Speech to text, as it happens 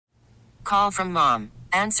call from mom.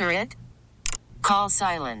 Answer it. Call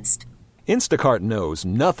silenced. Instacart knows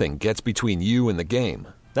nothing gets between you and the game.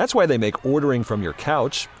 That's why they make ordering from your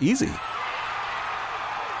couch easy.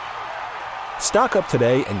 Stock up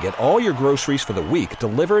today and get all your groceries for the week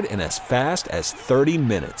delivered in as fast as 30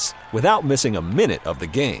 minutes without missing a minute of the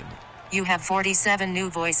game. You have 47 new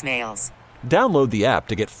voicemails. Download the app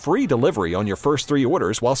to get free delivery on your first 3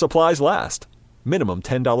 orders while supplies last. Minimum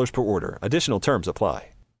 $10 per order. Additional terms apply.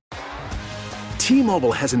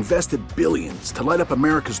 T-Mobile has invested billions to light up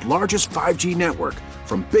America's largest 5G network,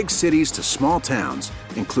 from big cities to small towns,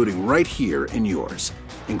 including right here in yours.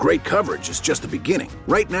 And great coverage is just the beginning.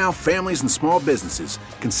 Right now, families and small businesses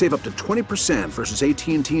can save up to 20% versus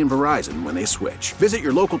AT&T and Verizon when they switch. Visit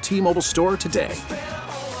your local T-Mobile store today.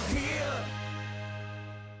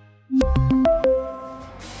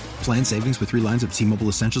 Plan savings with 3 lines of T-Mobile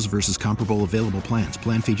Essentials versus comparable available plans.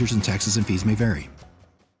 Plan features and taxes and fees may vary.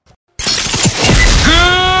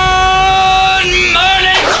 Good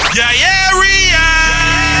morning!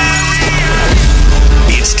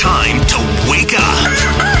 It's time to wake up.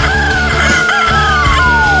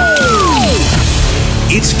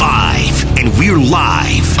 It's 5, and we're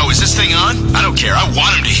live. Oh, is this thing on? I don't care. I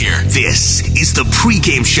want him to hear. This is the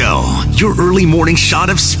pregame show, your early morning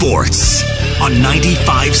shot of sports on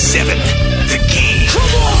 95.7 The Game.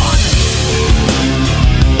 Come on!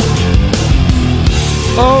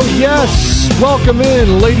 Oh, yes. Welcome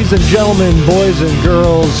in, ladies and gentlemen, boys and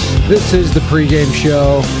girls. This is the pregame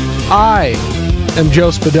show. I am Joe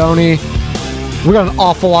Spadoni. We got an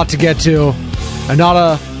awful lot to get to, and not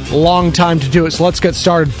a long time to do it, so let's get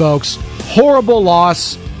started, folks. Horrible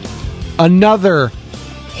loss. Another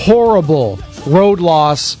horrible road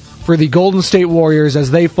loss for the Golden State Warriors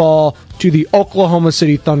as they fall to the Oklahoma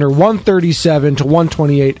City Thunder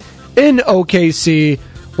 137-128 in OKC.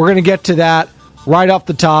 We're going to get to that right off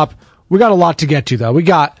the top. We got a lot to get to, though. We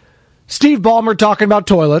got Steve Ballmer talking about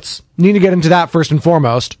toilets. Need to get into that first and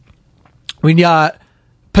foremost. We got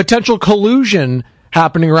potential collusion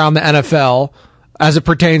happening around the NFL as it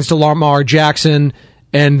pertains to Lamar Jackson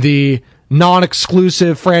and the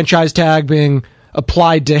non-exclusive franchise tag being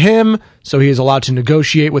applied to him, so he is allowed to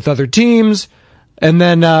negotiate with other teams. And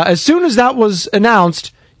then as soon as that was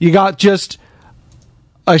announced, you got just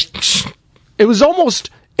it was almost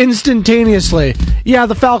instantaneously, yeah,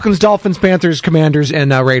 the Falcons, Dolphins, Panthers, Commanders,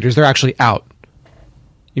 and Raiders, they're actually out.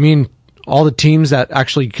 You mean all the teams that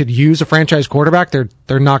actually could use a franchise quarterback,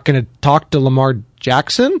 they're not going to talk to Lamar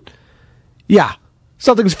Jackson? Yeah,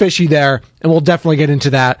 something's fishy there, and we'll definitely get into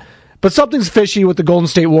that. But something's fishy with the Golden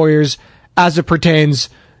State Warriors as it pertains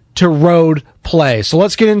to road play. So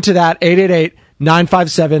let's get into that.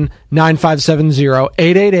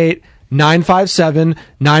 888-957-9570. 888-957-9570.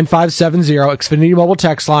 Xfinity Mobile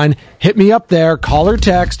text line. Hit me up there. Call or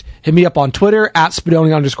text. Hit me up on Twitter at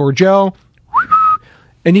Spadoni_Joe.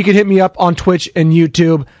 And you can hit me up on Twitch and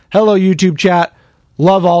YouTube. Hello, YouTube chat.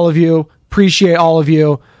 Love all of you. Appreciate all of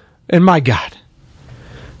you. And my God,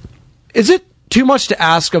 is it too much to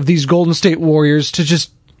ask of these Golden State Warriors to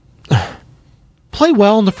just play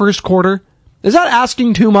well in the first quarter? Is that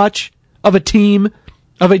asking too much of a team,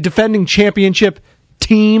 of a defending championship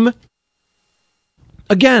team?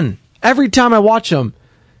 Again, every time I watch them,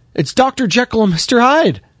 it's Dr. Jekyll and Mr.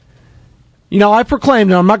 Hyde. You know, I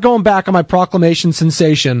proclaimed, and I'm not going back on my proclamation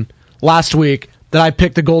sensation last week, that I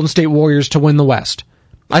picked the Golden State Warriors to win the West.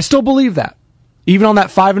 I still believe that, even on that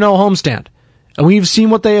 5-0 homestand. And we've seen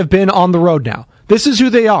what they have been on the road now. This is who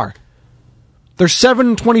they are. They're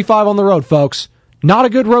 7-25 on the road, folks. Not a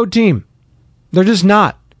good road team. They're just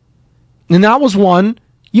not. And that was one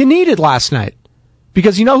you needed last night.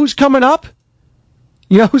 Because you know who's coming up?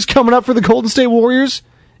 You know who's coming up for the Golden State Warriors?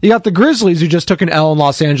 You got the Grizzlies, who just took an L in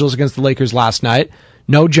Los Angeles against the Lakers last night.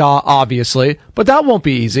 No Ja, obviously, but that won't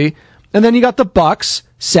be easy. And then you got the Bucks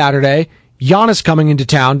Saturday. Giannis coming into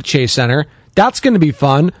town to Chase Center. That's going to be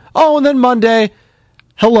fun. Oh, and then Monday,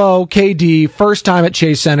 hello, KD, first time at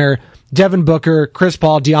Chase Center. Devin Booker, Chris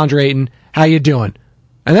Paul, DeAndre Ayton. How you doing?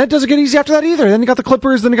 And that doesn't get easy after that either. Then you got the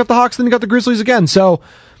Clippers, then you got the Hawks, then you got the Grizzlies again. So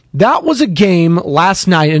that was a game last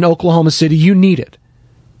night in Oklahoma City you needed.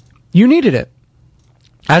 You needed it.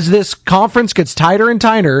 As this conference gets tighter and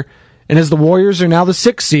tighter, and as the Warriors are now the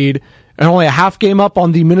 6th seed, and only a half game up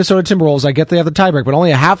on the Minnesota Timberwolves, I get they have the tiebreak, but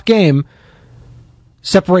only a half game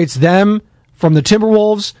separates them from the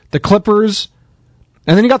Timberwolves, the Clippers,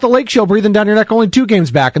 and then you got the Lake Show breathing down your neck, only 2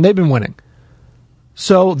 games back, and they've been winning.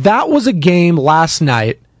 So that was a game last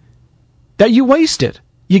night that you wasted.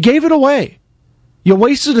 You gave it away. You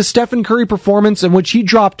wasted a Stephen Curry performance in which he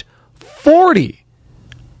dropped 40,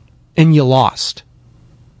 and you lost.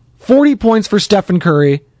 40 points for Stephen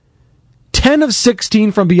Curry. 10 of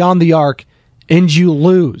 16 from beyond the arc, and you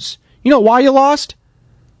lose. You know why you lost?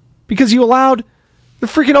 Because you allowed the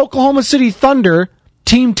freaking Oklahoma City Thunder,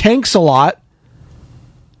 team tanks a lot,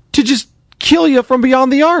 to just kill you from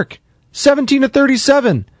beyond the arc. 17 to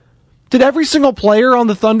 37. Did every single player on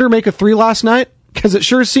the Thunder make a three last night? Because it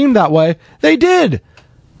sure seemed that way. They did.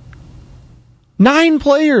 9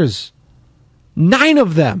 players. 9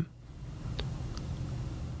 of them.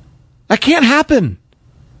 That can't happen.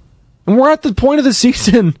 And we're at the point of the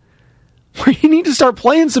season where you need to start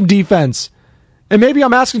playing some defense. And maybe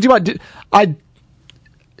I'm asking too much.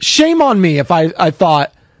 Shame on me if I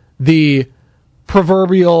thought the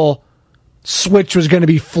proverbial switch was going to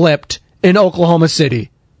be flipped in Oklahoma City.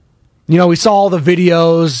 You know, we saw all the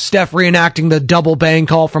videos, Steph reenacting the double bang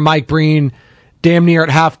call from Mike Breen, damn near at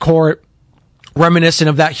half court, reminiscent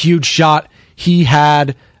of that huge shot he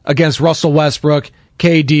had against Russell Westbrook,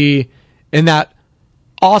 KD, in that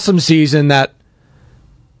awesome season that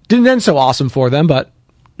didn't end so awesome for them, but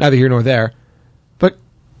neither here nor there. But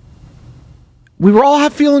we were all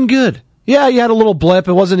feeling good. Yeah, he had a little blip.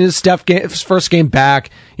 It wasn't his first game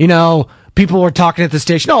back. You know, people were talking at the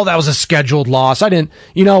station, oh, that was a scheduled loss. You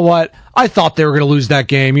know what? I thought they were going to lose that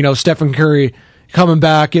game. You know, Stephen Curry coming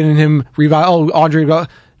back and him revive. Oh, Andre.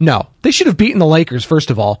 No, they should have beaten the Lakers,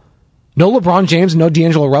 first of all. No LeBron James, no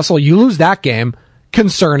D'Angelo Russell. You lose that game.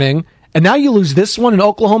 Concerning. And now you lose this one in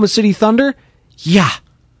Oklahoma City Thunder? Yeah.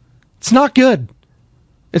 It's not good.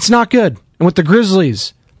 It's not good. And with the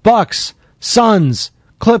Grizzlies, Bucks, Suns,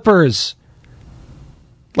 Clippers,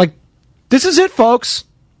 like, this is it, folks.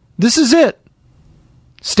 This is it.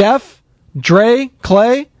 Steph, Dre,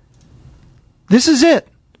 Clay, this is it.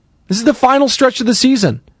 This is the final stretch of the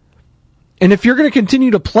season. And if you're going to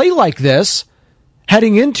continue to play like this,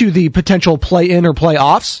 heading into the potential play-in or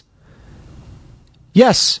play-offs,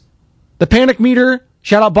 yes, the panic meter,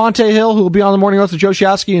 shout out Bonte Hill, who will be on the morning roast with Joe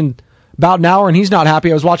Shasky in about an hour, and he's not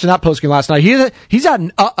happy. I was watching that postgame last night. He's at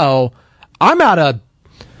an uh-oh. I'm at a,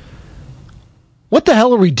 what the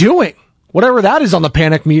hell are we doing? Whatever that is on the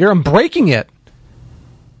panic meter, I'm breaking it.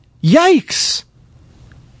 Yikes.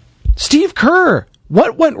 Steve Kerr,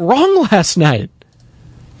 what went wrong last night?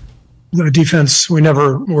 The defense, we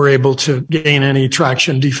never were able to gain any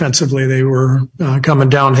traction defensively. They were coming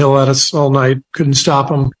downhill at us all night. Couldn't stop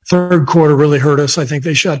them. Third quarter really hurt us. I think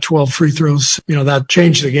they shot 12 free throws. You know, that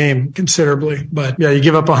changed the game considerably. But yeah, you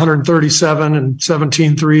give up 137 and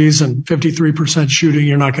 17 threes and 53% shooting,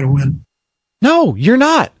 you're not going to win. No, you're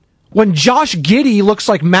not. When Josh Giddey looks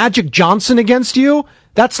like Magic Johnson against you,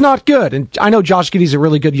 that's not good. And I know Josh Giddey's a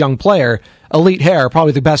really good young player. Elite hair,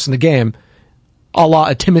 probably the best in the game. A la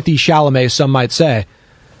a Timothy Chalamet, some might say.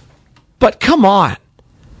 But come on.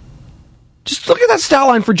 Just look at that stat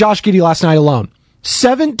line for Josh Giddey last night alone.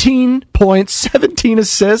 17 points, 17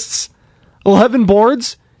 assists, 11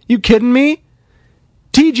 boards. You kidding me?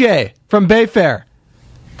 TJ from Bayfair.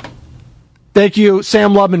 Thank you,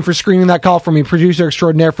 Sam Lubman, for screening that call for me. Producer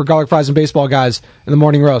extraordinaire for Garlic Fries and Baseball Guys in the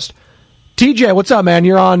Morning Roast. TJ, what's up, man?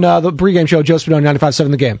 You're on the pregame show, Joe Spadoni,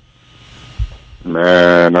 95.7 The Game.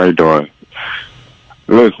 Man, how you doing?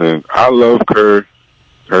 Listen, I love Kerr.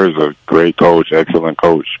 Kerr's a great coach, excellent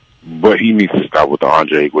coach, but he needs to stop with the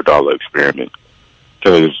Andre Iguodala experiment.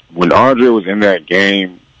 Because when Andre was in that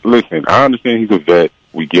game, listen, I understand he's a vet.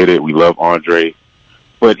 We get it. We love Andre.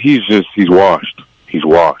 But he's washed. He's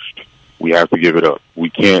washed. We have to give it up. We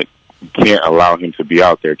can't allow him to be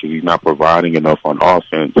out there because he's not providing enough on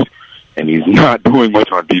offense, and he's not doing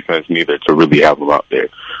much on defense neither to really have him out there.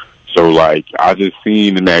 So, like, I just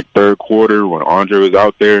seen in that third quarter when Andre was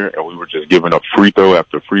out there and we were just giving up free throw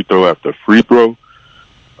after free throw after free throw.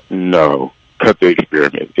 No, cut the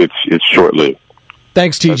experiment. It's short-lived.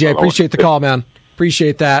 Thanks, TJ. Appreciate the call, man.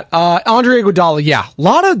 Appreciate that. Andre Iguodala, yeah. A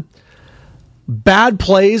lot of bad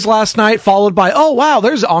plays last night followed by, oh, wow,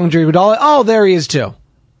 there's Andre Iguodala. Oh, there he is, too.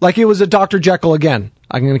 Like it was a Dr. Jekyll again.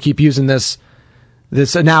 I'm going to keep using this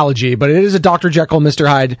analogy, but it is a Dr. Jekyll, Mr.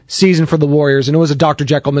 Hyde season for the Warriors, and it was a Dr.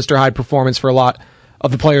 Jekyll, Mr. Hyde performance for a lot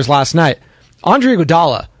of the players last night. Andre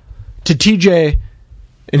Iguodala, to TJ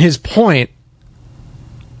and his point,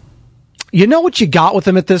 you know what you got with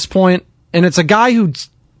him at this point, and it's a guy who's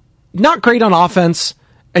not great on offense,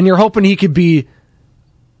 and you're hoping he could be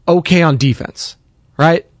okay on defense,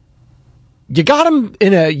 right? You got him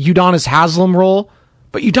in a Udonis Haslem role,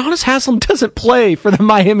 but Udonis Haslem doesn't play for the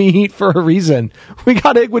Miami Heat for a reason. We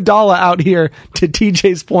got Iguodala out here, to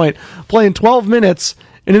TJ's point, playing 12 minutes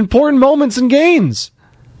in important moments in games.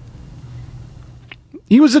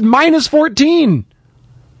 He was at minus 14. It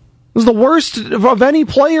was the worst of any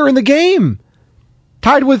player in the game.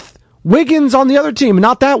 Tied with Wiggins on the other team.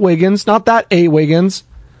 Not that Wiggins, not that A Wiggins.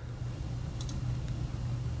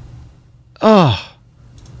 Yeah,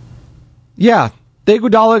 the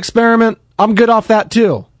Iguodala experiment, I'm good off that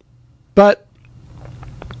too. But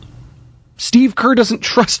Steve Kerr doesn't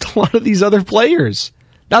trust a lot of these other players.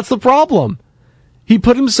 That's the problem. He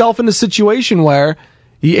put himself in a situation where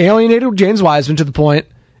he alienated James Wiseman to the point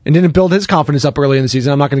and didn't build his confidence up early in the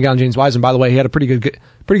season. I'm not going to get on James Wiseman. By the way, he had a pretty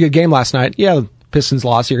good game last night. Yeah, the Pistons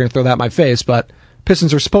lost. You're going to throw that in my face, but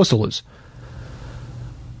Pistons are supposed to lose.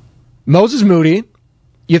 Moses Moody,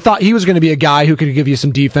 you thought he was going to be a guy who could give you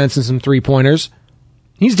some defense and some three-pointers.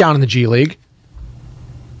 He's down in the G League.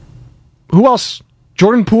 Who else?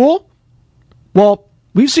 Jordan Poole? Well,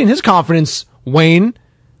 we've seen his confidence wane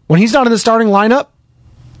when he's not in the starting lineup.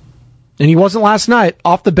 And he wasn't last night.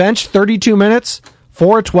 Off the bench, 32 minutes,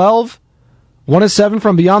 4 of 12, 1 of 7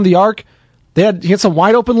 from beyond the arc. He had some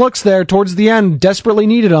wide open looks there towards the end, desperately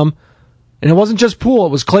needed them. And it wasn't just Poole,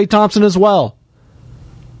 it was Klay Thompson as well.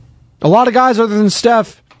 A lot of guys other than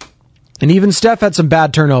Steph, and even Steph had some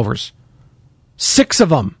bad turnovers. 6 of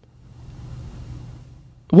them.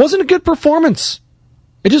 It wasn't a good performance.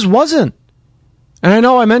 It just wasn't. And I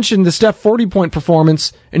know I mentioned the Steph 40-point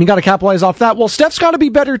performance, and you got to capitalize off that. Well, Steph's got to be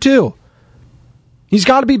better too. He's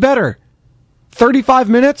got to be better. 35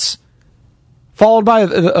 minutes, followed by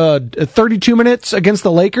 32 minutes against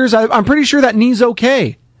the Lakers. I'm pretty sure that knee's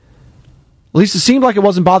okay. At least it seemed like it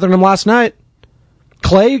wasn't bothering him last night.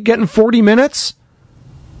 Klay getting 40 minutes.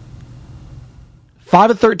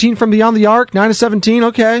 5 of 13 from beyond the arc, 9 of 17,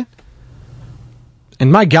 okay. And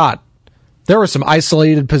my God, there were some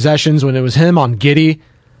isolated possessions when it was him on Giddey.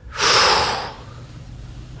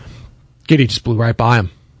 Giddey just blew right by him.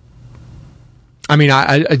 I mean,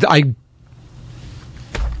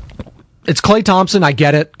 it's Klay Thompson, I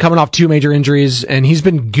get it, coming off 2 major injuries, and he's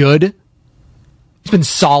been good. He's been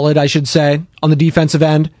solid, I should say, on the defensive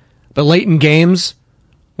end. But late in games,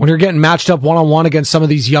 when you're getting matched up one-on-one against some of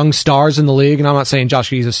these young stars in the league, and I'm not saying Josh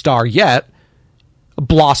Giddey's a star yet, a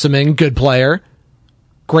blossoming, good player,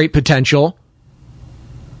 great potential,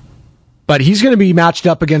 but he's going to be matched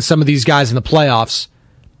up against some of these guys in the playoffs,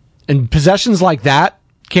 and possessions like that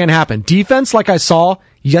can't happen. Defense, like I saw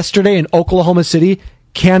yesterday in Oklahoma City,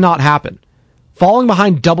 cannot happen. Falling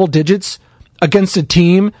behind double digits against a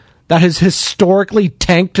team that has historically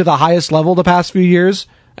tanked to the highest level the past few years,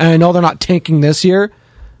 and I know they're not tanking this year,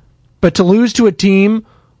 but to lose to a team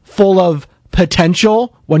full of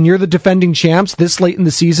potential when you're the defending champs this late in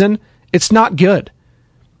the season, it's not good.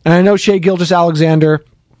 And I know Shai Gilgeous-Alexander,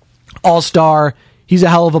 all-star, he's a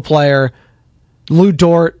hell of a player. Lou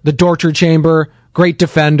Dort, the torture chamber, great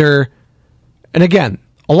defender. And again,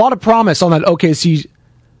 a lot of promise on that OKC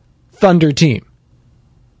Thunder team.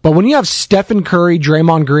 But when you have Stephen Curry,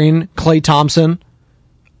 Draymond Green, Klay Thompson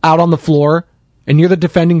out on the floor, and you're the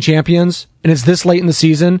defending champions, and it's this late in the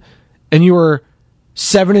season, and you were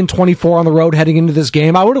 7-24 on the road heading into this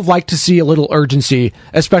game, I would have liked to see a little urgency,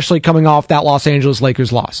 especially coming off that Los Angeles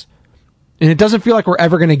Lakers loss. And it doesn't feel like we're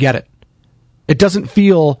ever going to get it. It doesn't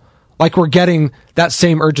feel like we're getting that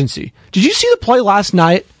same urgency. Did you see the play last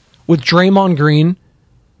night with Draymond Green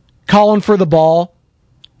calling for the ball,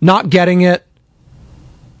 not getting it,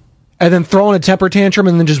 and then throwing a temper tantrum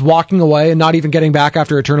and then just walking away and not even getting back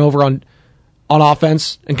after a turnover on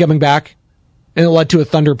offense and coming back? And it led to a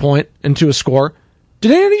Thunder point and to a score.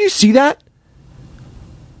 Did any of you see that?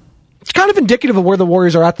 It's kind of indicative of where the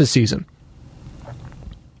Warriors are at this season.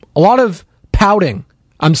 A lot of pouting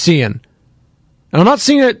I'm seeing. And I'm not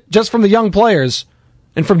seeing it just from the young players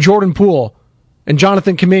and from Jordan Poole and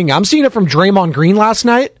Jonathan Kuminga. I'm seeing it from Draymond Green last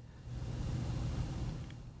night.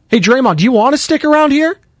 Hey, Draymond, do you want to stick around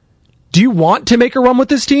here? Do you want to make a run with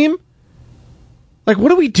this team? Like,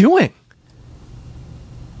 what are we doing?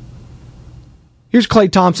 Here's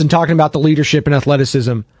Klay Thompson talking about the leadership and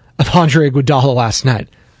athleticism of Andre Iguodala last night.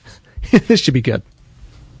 This should be good.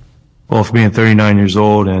 Well, for being 39 years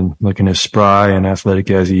old and looking as spry and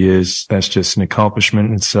athletic as he is, that's just an accomplishment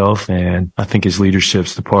in itself. And I think his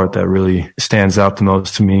leadership's the part that really stands out the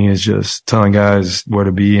most to me, is just telling guys where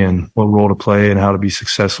to be and what role to play and how to be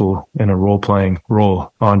successful in a role-playing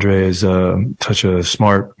role. Andre is such a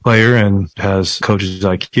smart player and has coach's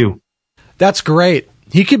IQ. That's great.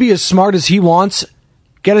 He could be as smart as he wants.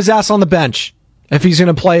 Get his ass on the bench if he's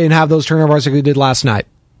going to play and have those turnovers like he did last night.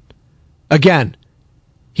 Again,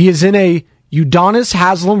 he is in a Udonis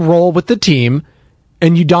Haslem role with the team,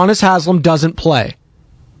 and Udonis Haslem doesn't play.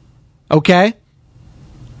 Okay?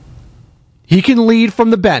 He can lead from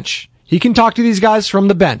the bench. He can talk to these guys from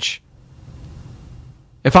the bench.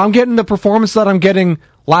 If I'm getting the performance that I'm getting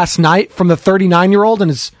last night from the 39-year-old,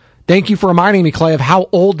 and it's thank you for reminding me, Clay, of how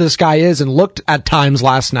old this guy is and looked at times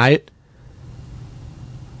last night.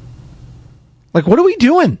 Like, what are we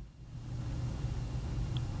doing?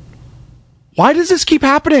 Why does this keep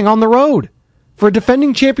happening on the road for a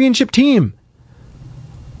defending championship team?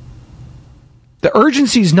 The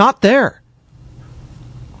urgency's not there.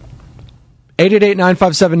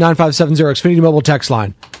 888-957-9570, Xfinity Mobile text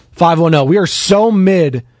line. 510. We are so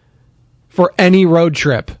mid for any road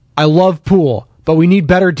trip. I love Poole, but we need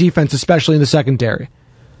better defense, especially in the secondary.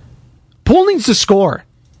 Poole needs to score.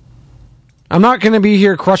 I'm not going to be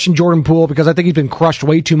here crushing Jordan Poole because I think he's been crushed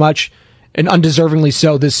way too much, and undeservingly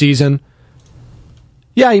so this season.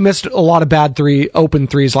 Yeah, he missed a lot of bad open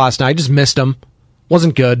threes last night. Just missed them.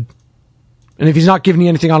 Wasn't good. And if he's not giving you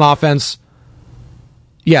anything on offense,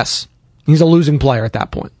 yes, he's a losing player at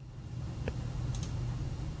that point.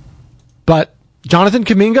 But Jonathan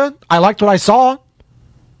Kuminga, I liked what I saw.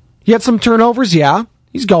 He had some turnovers, yeah,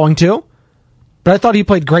 he's going to. But I thought he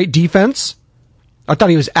played great defense. I thought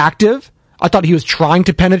he was active. I thought he was trying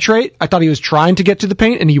to penetrate. I thought he was trying to get to the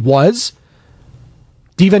paint, and he was.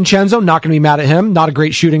 DiVincenzo, not going to be mad at him. Not a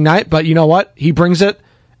great shooting night, but you know what? He brings it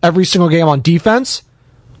every single game on defense.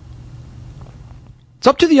 It's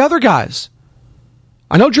up to the other guys.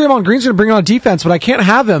 I know Draymond Green's going to bring it on defense, but I can't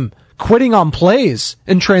have him quitting on plays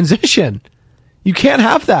in transition. You can't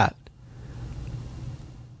have that.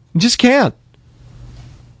 You just can't.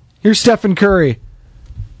 Here's Stephen Curry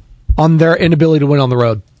on their inability to win on the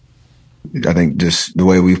road. I think just the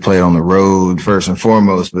way we've played on the road, first and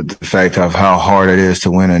foremost, but the fact of how hard it is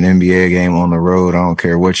to win an NBA game on the road. I don't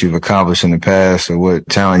care what you've accomplished in the past or what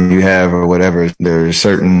talent you have or whatever. There's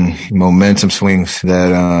certain momentum swings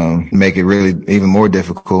that make it really even more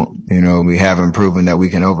difficult. You know, we haven't proven that we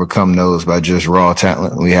can overcome those by just raw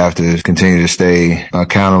talent. We have to continue to stay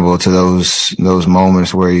accountable to those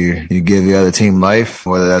moments where you give the other team life,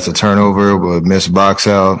 whether that's a turnover or a missed box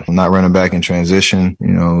out, not running back in transition, you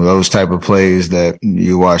know, those type of plays that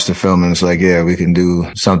you watch the film and it's like, yeah, we can do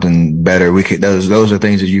something better. Those are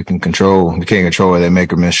things that you can control. You can't control whether they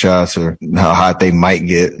make or miss shots or how hot they might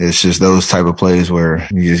get. It's just those type of plays where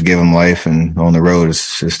you just give them life, and on the road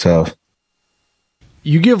it's tough.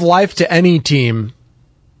 You give life to any team,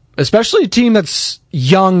 especially a team that's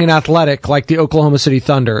young and athletic like the Oklahoma City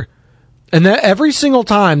Thunder. And that every single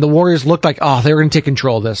time the Warriors looked like, oh, they were going to take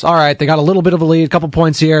control of this. All right, they got a little bit of a lead, a couple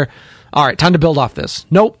points here. All right, time to build off this.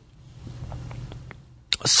 Nope.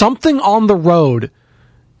 Something on the road,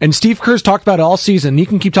 and Steve Kerr's talked about it all season. You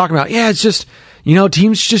can keep talking about, yeah, it's just, you know,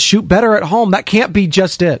 teams just shoot better at home. That can't be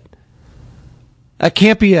just it. That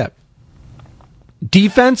can't be it.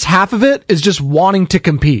 Defense, half of it is just wanting to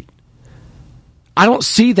compete. I don't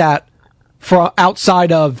see that for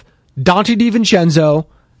outside of Dante DiVincenzo,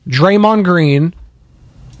 Draymond Green,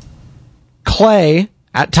 Clay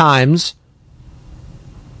at times,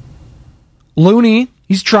 Looney,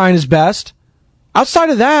 he's trying his best. Outside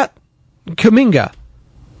of that, Kuminga.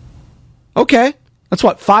 Okay, that's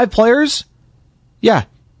what, 5 players? Yeah,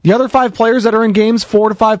 the other 5 players that are in games, 4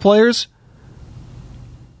 to 5 players,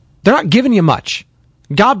 they're not giving you much.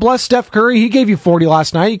 God bless Steph Curry. He gave you 40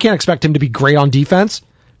 last night. You can't expect him to be great on defense.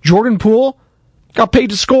 Jordan Poole got paid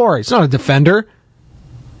to score. He's not a defender.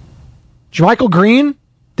 JaMychal Green,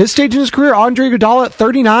 this stage in his career, Andre Iguodala at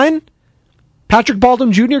 39. Patrick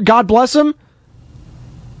Baldwin Jr., God bless him.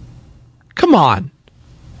 Come on.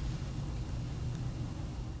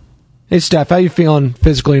 Hey, Steph, how you feeling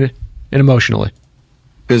physically and emotionally?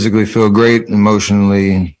 Physically feel great,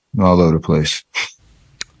 emotionally all over the place.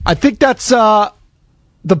 I think that's the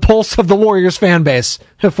pulse of the Warriors fan base,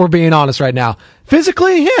 if we're being honest right now.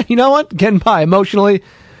 Physically, yeah, you know what? Getting by. Emotionally,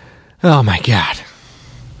 oh my God.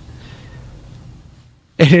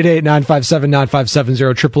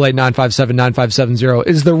 888-957-9570, 888-957-9570.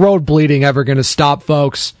 Is the road bleeding ever going to stop,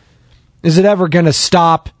 folks? Is it ever going to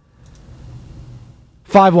stop?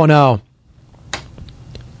 510.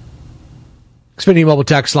 Xfinity Mobile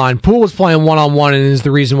text line. Poole was playing one-on-one and is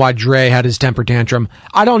the reason why Dre had his temper tantrum.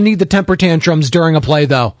 I don't need the temper tantrums during a play,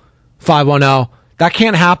 though. 510. That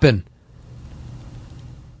can't happen.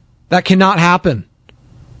 That cannot happen.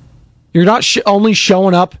 You're not only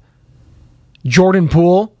showing up Jordan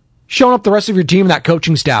Poole, showing up the rest of your team and that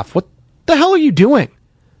coaching staff. What the hell are you doing?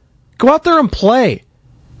 Go out there and play.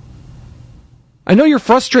 I know you're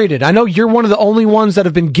frustrated. I know you're one of the only ones that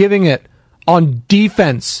have been giving it on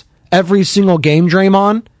defense every single game,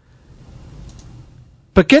 Draymond.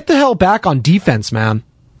 But get the hell back on defense, man.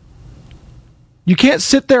 You can't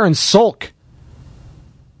sit there and sulk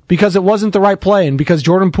because it wasn't the right play and because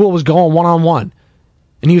Jordan Poole was going one-on-one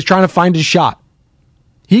and he was trying to find his shot.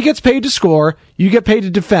 He gets paid to score, you get paid to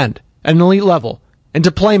defend at an elite level and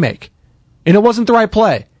to play make. And it wasn't the right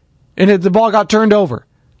play. And the ball got turned over.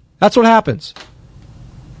 That's what happens.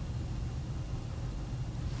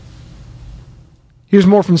 Here's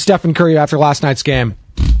more from Stephen Curry after last night's game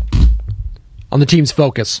on the team's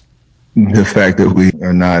focus. The fact that we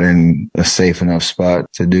are not in a safe enough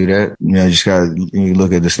spot to do that, just gotta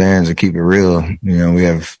look at the stands and keep it real. We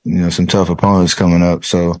have, some tough opponents coming up.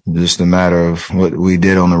 So just a matter of what we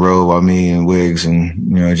did on the road while me and Wiggs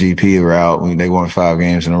and, GP were out. They won 5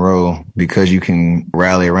 games in a row because you can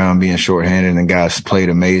rally around being shorthanded and guys played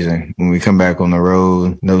amazing. When we come back on the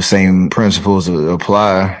road, those same principles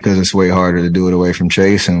apply because it's way harder to do it away from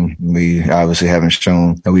Chase. And we obviously haven't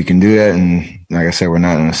shown that we can do that. And like I said, we're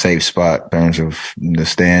not in a safe spot in terms of the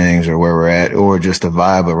standings or where we're at or just the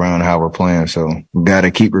vibe around how we're playing. So we got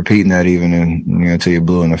to keep repeating that even until you're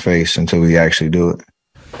blue in the face until we actually do it.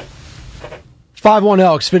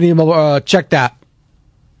 510 Xfinity Mobile, check that.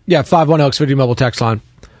 Yeah, 510 Xfinity Mobile text line.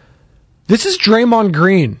 This is Draymond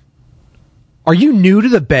Green. Are you new to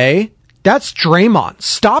the Bay? That's Draymond.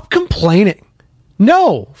 Stop complaining.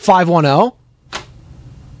 No, 510.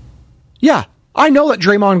 Yeah, I know that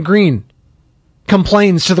Draymond Green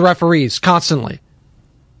complains to the referees constantly.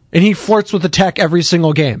 And he flirts with the tech every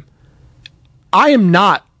single game. I am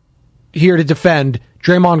not here to defend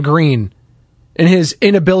Draymond Green and his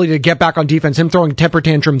inability to get back on defense, him throwing temper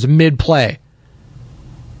tantrums mid-play.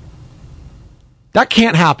 That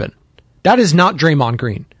can't happen. That is not Draymond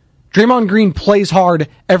Green. Draymond Green plays hard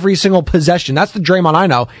every single possession. That's the Draymond I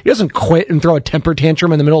know. He doesn't quit and throw a temper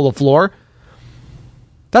tantrum in the middle of the floor.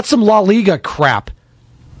 That's some La Liga crap.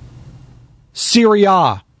 Serie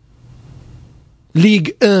A,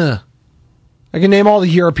 Ligue 1. I can name all the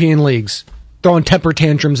European leagues throwing temper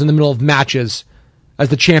tantrums in the middle of matches as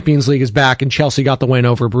the Champions League is back and Chelsea got the win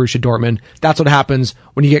over Borussia Dortmund. That's what happens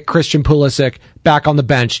when you get Christian Pulisic back on the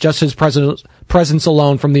bench. Just his presence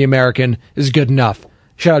alone from the American is good enough.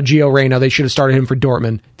 Shout out Gio Reyna. They should have started him for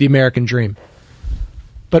Dortmund, the American dream.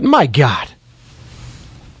 But my God,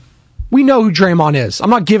 we know who Draymond is. I'm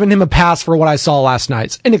not giving him a pass for what I saw last night.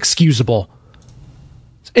 It's inexcusable.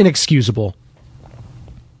 Inexcusable.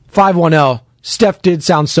 510. Steph did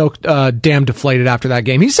sound so damn deflated after that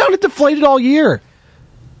game. He sounded deflated all year.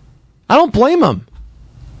 I don't blame him.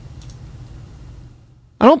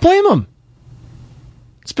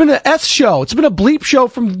 It's been an S show. It's been a bleep show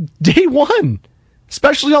from day one,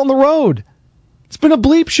 especially on the road. It's been a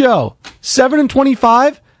bleep show.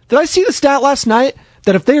 7-25. Did I see the stat last night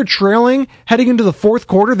that if they are trailing heading into the fourth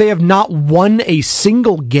quarter, they have not won a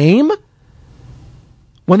single game?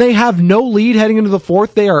 When they have no lead heading into the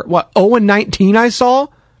fourth, they are, 0-19 I saw?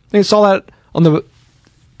 I saw that on the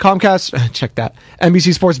Comcast, check that,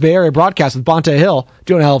 NBC Sports Bay Area broadcast with Bonta Hill,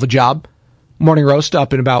 doing a hell of a job. Morning roast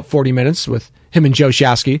up in about 40 minutes with him and Joe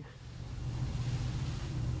Shasky.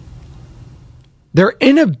 Their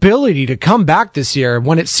inability to come back this year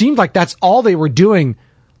when it seemed like that's all they were doing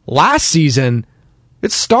last season,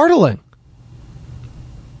 it's startling.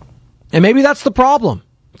 And maybe that's the problem.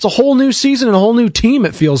 It's a whole new season and a whole new team,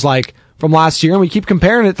 it feels like, from last year. And we keep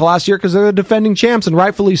comparing it to last year because they're the defending champs, and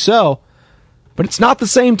rightfully so. But it's not the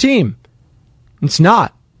same team. It's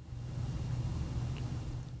not.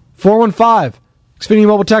 415, Xfinity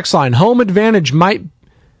Mobile text line. Home advantage might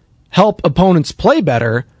help opponents play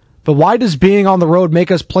better, but why does being on the road make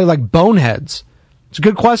us play like boneheads? It's a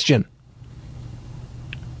good question.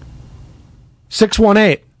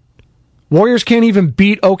 618. Warriors can't even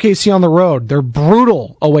beat OKC on the road. They're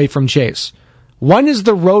brutal away from Chase. When is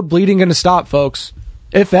the road bleeding going to stop, folks?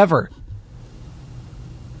 If ever.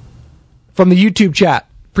 From the YouTube chat.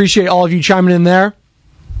 Appreciate all of you chiming in there.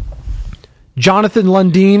 Jonathan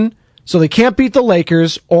Lundeen. So they can't beat the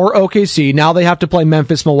Lakers or OKC. Now they have to play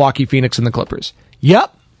Memphis, Milwaukee, Phoenix, and the Clippers.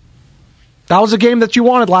 Yep. That was a game that you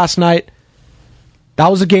wanted last night. That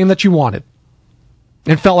was a game that you wanted.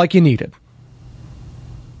 And felt like you needed.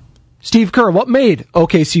 Steve Kerr, what made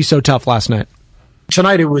OKC so tough last night?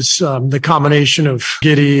 Tonight it was the combination of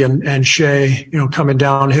Giddey and Shea, coming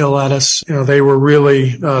downhill at us. They were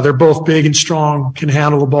really, they're both big and strong, can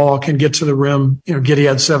handle the ball, can get to the rim. Giddey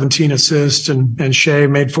had 17 assists and Shea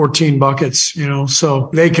made 14 buckets, so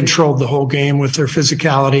they controlled the whole game with their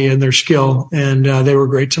physicality and their skill, and they were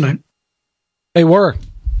great tonight. They were.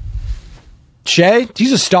 Shea,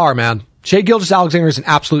 he's a star, man. Shea Gilgeous-Alexander is an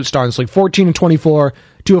absolute star in this league. 14 and 24,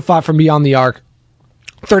 2 of 5 from beyond the arc,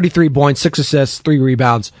 33 points, 6 assists, 3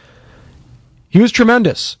 rebounds. He was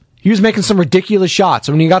tremendous. He was making some ridiculous shots.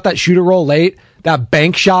 And when he got that shooter roll late, that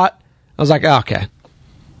bank shot, I was like, okay.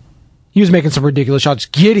 He was making some ridiculous shots.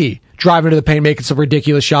 Giddey driving to the paint, making some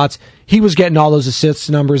ridiculous shots. He was getting all those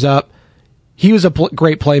assists numbers up. He was a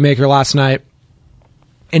great playmaker last night.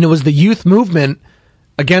 And it was the youth movement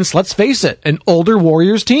against, let's face it, an older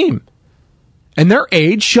Warriors team. And their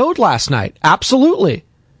age showed last night. Absolutely.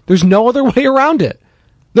 There's no other way around it.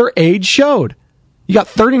 Their age showed. You got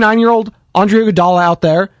 39-year-old Andre Iguodala out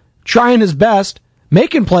there trying his best,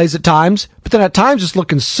 making plays at times, but then at times just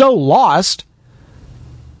looking so lost.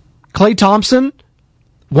 Klay Thompson,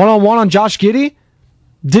 one-on-one on Josh Giddey,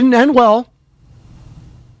 didn't end well.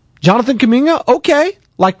 Jonathan Kuminga, okay.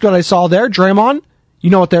 Like what I saw there. Draymond, you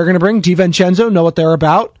know what they're going to bring. DiVincenzo, know what they're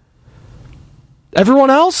about. Everyone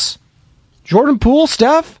else, Jordan Poole,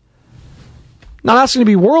 Steph, not asking to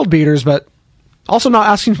be world beaters, but also not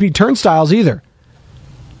asking to be turnstiles either.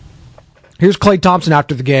 Here's Klay Thompson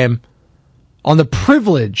after the game on the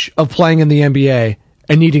privilege of playing in the NBA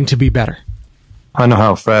and needing to be better. I know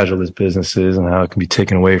how fragile this business is and how it can be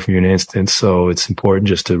taken away from you in an instant. So it's important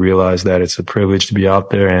just to realize that it's a privilege to be out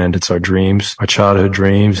there and it's our dreams, our childhood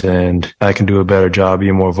dreams. And I can do a better job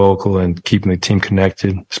being more vocal and keeping the team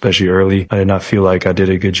connected, especially early. I did not feel like I did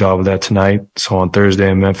a good job of that tonight. So on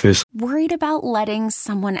Thursday in Memphis. Worried about letting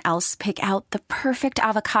someone else pick out the perfect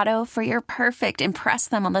avocado for your perfect impress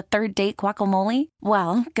them on the third date guacamole?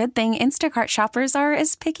 Well, good thing Instacart shoppers are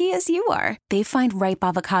as picky as you are. They find ripe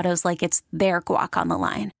avocados like it's their guacamole on the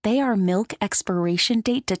line. They are milk expiration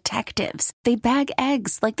date detectives. They bag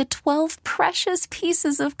eggs like the 12 precious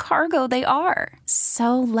pieces of cargo they are.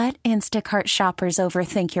 So let Instacart shoppers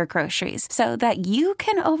overthink your groceries so that you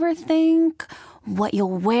can overthink what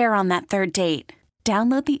you'll wear on that third date.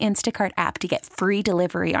 Download the Instacart app to get free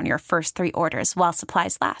delivery on your first 3 orders while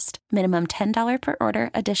supplies last. Minimum $10 per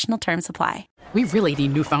order. Additional terms apply. We really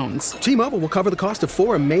need new phones. T-Mobile will cover the cost of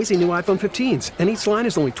 4 amazing new iPhone 15s, and each line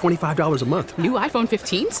is only $25 a month. New iPhone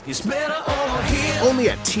 15s? It's better over here.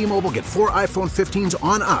 Only at T-Mobile, get 4 iPhone 15s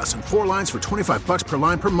on us and 4 lines for $25 per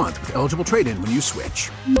line per month with eligible trade-in when you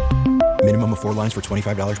switch. Minimum of 4 lines for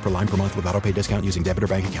 $25 per line per month with autopay discount using debit or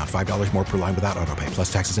bank account. $5 more per line without autopay,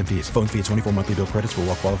 plus taxes and fees. Phone fee at 24 monthly bill credits for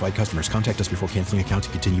well-qualified customers. Contact us before canceling account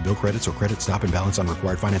to continue bill credits or credit stop and balance on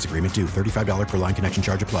required finance agreement due. $35 per line connection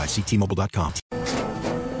charge applies. See T-Mobile.com.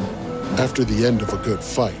 After the end of a good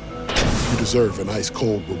fight, you deserve an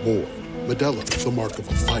ice-cold reward. Modelo is the mark of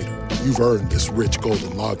a fighter. You've earned this rich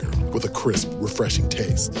golden lager with a crisp, refreshing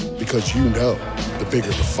taste. Because you know, the bigger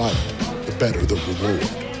the fight, the better the reward.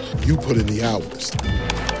 You put in the hours,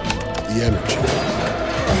 the energy,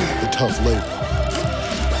 the tough labor.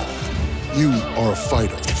 You are a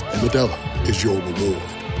fighter, and Modelo is your reward.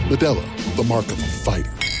 Modelo, the mark of a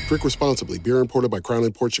fighter. Drink responsibly. Beer imported by Crown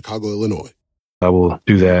Imports, Chicago, Illinois. I will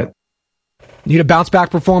do that. Need a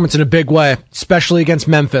bounce-back performance in a big way, especially against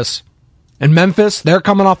Memphis. And Memphis, they're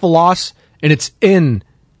coming off a loss, and it's in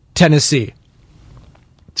Tennessee.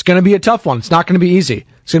 It's going to be a tough one. It's not going to be easy.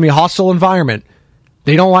 It's going to be a hostile environment.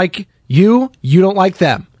 They don't like you. You don't like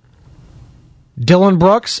them. Dylan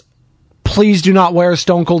Brooks, please do not wear a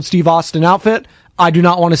Stone Cold Steve Austin outfit. I do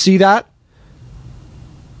not want to see that.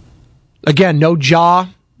 Again, no Ja.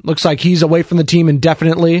 Looks like he's away from the team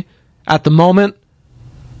indefinitely at the moment.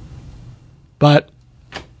 But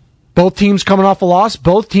both teams coming off a loss,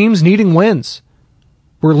 both teams needing wins.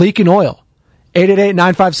 We're leaking oil.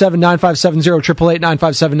 888-957-9570,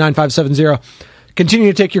 888-957-9570. Continue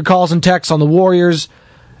to take your calls and texts on the Warriors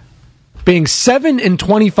being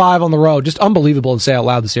 7-25 on the road. Just unbelievable to say out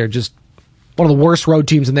loud this year. Just one of the worst road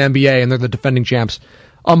teams in the NBA, and they're the defending champs.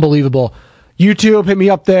 Unbelievable. YouTube, hit me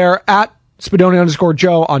up there at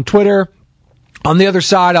Spadoni_Joe on Twitter. On the other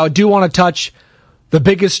side, I do want to touch the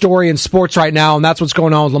biggest story in sports right now, and that's what's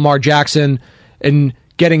going on with Lamar Jackson and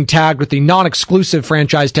getting tagged with the non-exclusive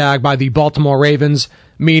franchise tag by the Baltimore Ravens,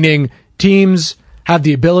 meaning teams have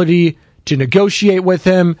the ability to negotiate with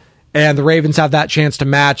him, and the Ravens have that chance to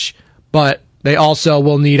match, but they also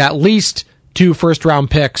will need at least 2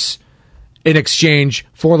 first-round picks in exchange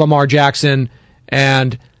for Lamar Jackson,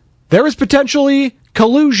 and there is potentially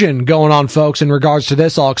collusion going on, folks, in regards to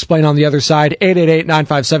this. I'll explain on the other side.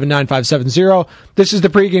 888-957-9570. This is the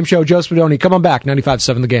pregame show. Joe Spadoni. Come on back.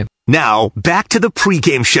 95.7 The Game. Now, back to the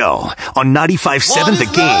pregame show on 95.7 The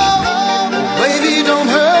Game. Baby, don't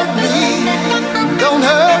hurt me. Don't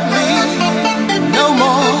hurt me no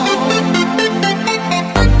more.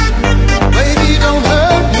 Baby, don't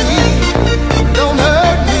hurt me. Don't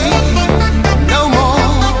hurt me no more.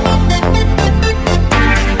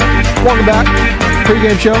 Welcome back.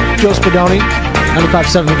 Pre-game show, Joe Spadoni,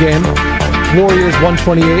 95.7 The Game. Warriors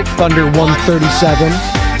 128, Thunder 137.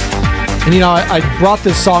 And, you know, I brought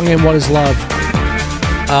this song in, What Is Love?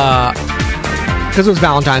 Because it was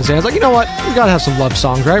Valentine's Day. I was like, you know what? We got to have some love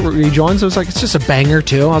songs, right? Rejoins. So it's like, it's just a banger,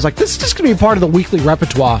 too. I was like, this is just going to be part of the weekly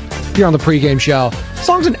repertoire here on the pre-game show. The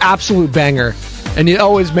song's an absolute banger. And it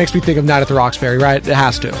always makes me think of Night at the Roxbury, right? It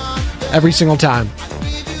has to. Every single time.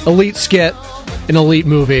 Elite skit, an elite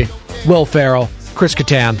movie. Will Ferrell. Chris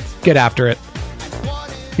Kattan. Get after it.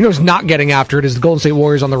 You know who's not getting after it is the Golden State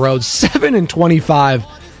Warriors on the road, 7-25.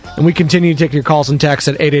 And we continue to take your calls and texts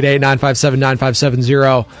at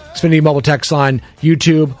 888-957-9570. Xfinity mobile text line,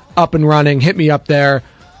 YouTube, up and running. Hit me up there.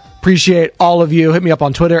 Appreciate all of you. Hit me up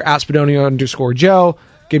on Twitter, at Spadoni_Joe.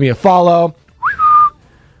 Give me a follow.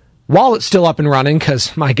 While it's still up and running,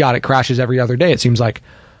 because, my God, it crashes every other day, it seems like.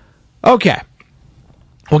 Okay.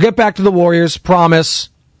 We'll get back to the Warriors, promise.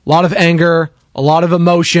 A lot of anger, a lot of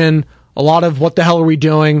emotion, a lot of what the hell are we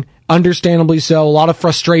doing? Understandably so. A lot of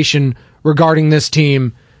frustration regarding this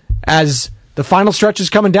team as the final stretch is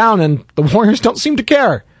coming down and the Warriors don't seem to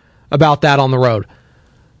care about that on the road.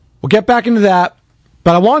 We'll get back into that,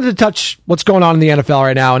 but I wanted to touch what's going on in the NFL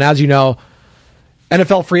right now. And as you know,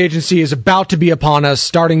 NFL free agency is about to be upon us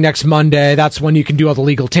starting next Monday. That's when you can do all the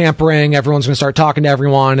legal tampering. Everyone's going to start talking to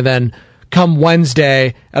everyone. And then come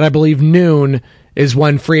Wednesday at, I believe, noon is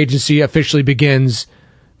when free agency officially begins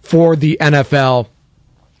for the NFL.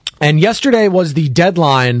 And yesterday was the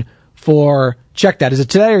deadline for, check that, is it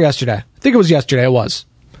today or yesterday? I think it was yesterday, it was.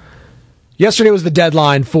 Yesterday was the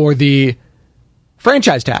deadline for the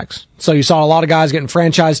franchise tags. So you saw a lot of guys getting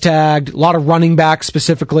franchise tagged, a lot of running backs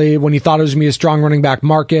specifically when you thought it was going to be a strong running back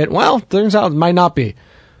market. Well, turns out it might not be.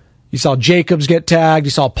 You saw Jacobs get tagged,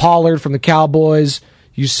 you saw Pollard from the Cowboys,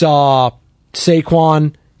 you saw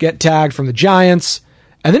Saquon get tagged from the Giants,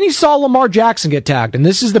 and then you saw Lamar Jackson get tagged. And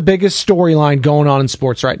this is the biggest storyline going on in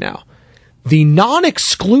sports right now. The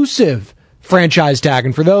non-exclusive franchise tag.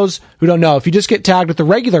 And for those who don't know, if you just get tagged with the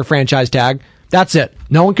regular franchise tag, that's it.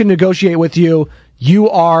 No one can negotiate with you. You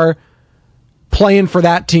are playing for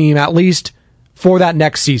that team, at least for that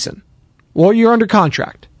next season. Or you're under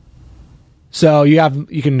contract. So you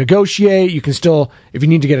can negotiate, you can still, if you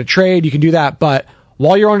need to get a trade, you can do that. But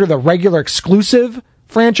while you're under the regular exclusive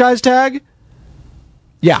franchise tag,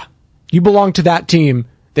 yeah, you belong to that team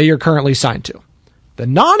that you're currently signed to. The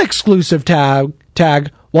non-exclusive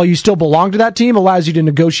tag, while you still belong to that team, allows you to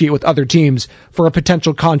negotiate with other teams for a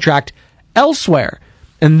potential contract elsewhere.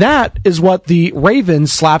 And that is what the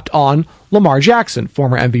Ravens slapped on Lamar Jackson,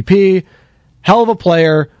 former MVP, hell of a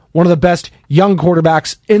player, one of the best young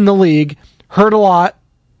quarterbacks in the league, hurt a lot,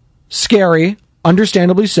 scary,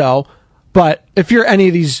 understandably so, but if you're any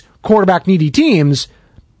of these quarterback-needy teams,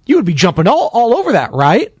 you would be jumping all over that,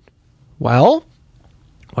 right? Well,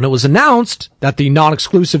 when it was announced that the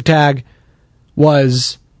non-exclusive tag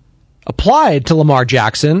was applied to Lamar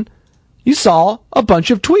Jackson, you saw a bunch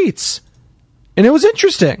of tweets. And it was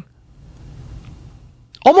interesting.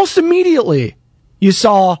 Almost immediately, you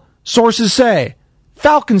saw sources say,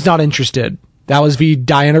 Falcons not interested. That was via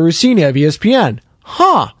Diana Russini of ESPN.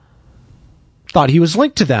 Huh. Thought he was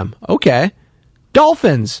linked to them. Okay.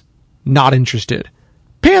 Dolphins, not interested.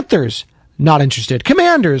 Panthers, not interested.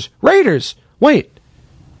 Commanders, Raiders. Wait.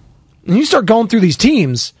 And you start going through these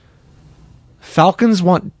teams. Falcons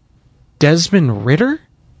want Desmond Ridder?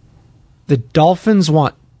 The Dolphins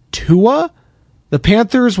want Tua? The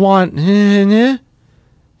Panthers want... The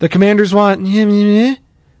Commanders want... The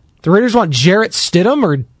Raiders want Jarrett Stidham?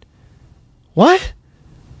 Or... What?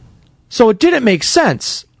 So it didn't make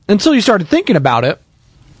sense until you started thinking about it.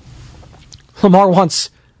 Lamar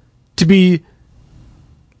wants to be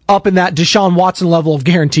up in that Deshaun Watson level of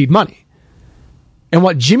guaranteed money. And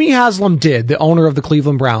what Jimmy Haslam did, the owner of the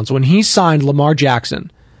Cleveland Browns, when he signed Lamar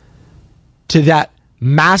Jackson to that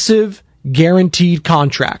massive guaranteed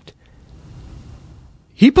contract,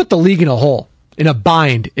 he put the league in a hole, in a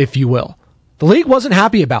bind, if you will. The league wasn't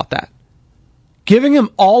happy about that. Giving him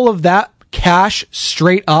all of that cash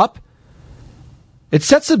straight up, it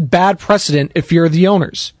sets a bad precedent if you're the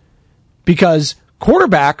owners. Because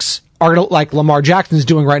quarterbacks are going to, like Lamar Jackson's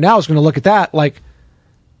doing right now, is going to look at that like,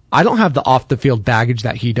 I don't have the off-the-field baggage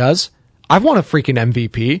that he does. I've won a freaking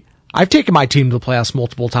MVP. I've taken my team to the playoffs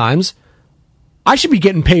multiple times. I should be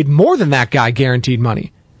getting paid more than that guy guaranteed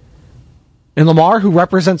money. And Lamar, who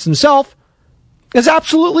represents himself, is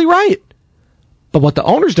absolutely right. But what the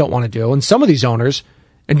owners don't want to do, and some of these owners,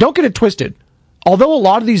 and don't get it twisted, although a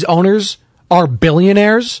lot of these owners are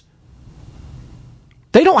billionaires,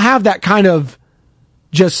 they don't have that kind of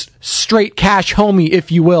just straight cash homie,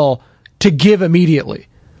 if you will, to give immediately.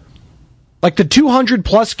 Like the 200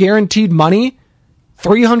 plus guaranteed money,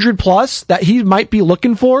 300 plus that he might be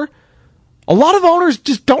looking for, a lot of owners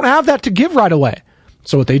just don't have that to give right away.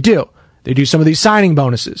 So what they do some of these signing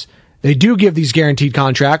bonuses. They do give these guaranteed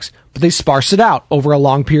contracts, but they sparse it out over a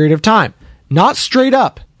long period of time. Not straight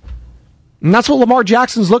up. And that's what Lamar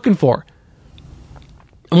Jackson's looking for.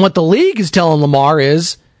 And what the league is telling Lamar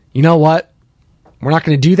is, you know what? We're not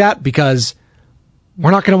going to do that because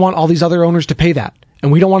we're not going to want all these other owners to pay that.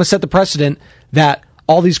 And we don't want to set the precedent that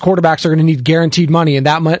all these quarterbacks are going to need guaranteed money and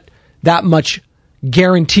that much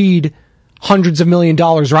guaranteed hundreds of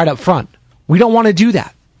 $millions right up front. We don't want to do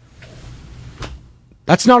that.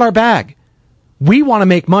 That's not our bag. We want to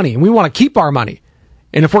make money and we want to keep our money.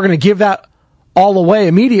 And if we're going to give that all away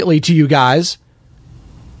immediately to you guys,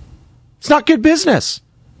 it's not good business.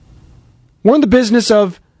 We're in the business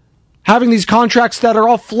of having these contracts that are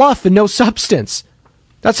all fluff and no substance.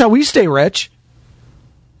 That's how we stay rich.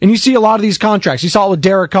 And you see a lot of these contracts. You saw it with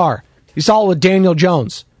Derek Carr. You saw it with Daniel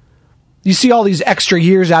Jones. You see all these extra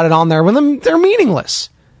years added on there when they're meaningless.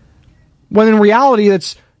 When in reality,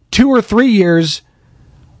 it's 2 or 3 years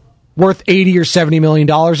worth $80 or $70 million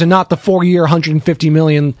and not the 4-year, $150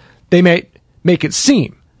 million they may make it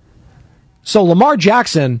seem. So Lamar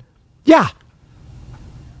Jackson, yeah,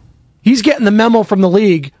 he's getting the memo from the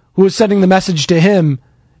league who is sending the message to him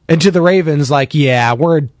and to the Ravens like, yeah,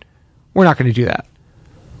 we're not going to do that.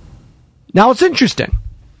 Now it's interesting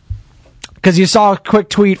because you saw a quick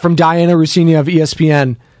tweet from Diana Russini of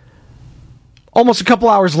ESPN almost a couple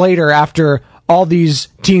hours later after all these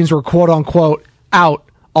teams were quote unquote out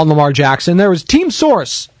on Lamar Jackson. There was team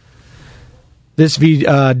source. This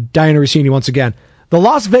Diana Russini once again. The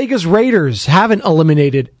Las Vegas Raiders haven't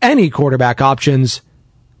eliminated any quarterback options,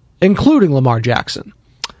 including Lamar Jackson.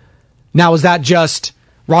 Now, is that just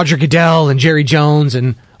Roger Goodell and Jerry Jones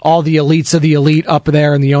and all the elites of the elite up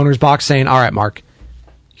there in the owner's box saying, all right, Mark,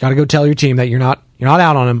 you got to go tell your team that you're not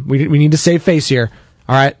out on him. We need to save face here.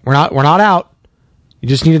 All right, we're not out. You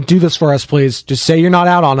just need to do this for us, please. Just say you're not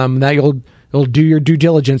out on him, and that you'll do your due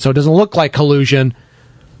diligence so it doesn't look like collusion.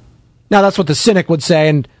 Now, that's what the cynic would say.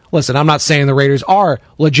 And listen, I'm not saying the Raiders are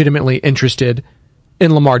legitimately interested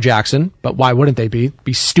in Lamar Jackson, but why wouldn't they be?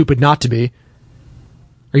 Be stupid not to be.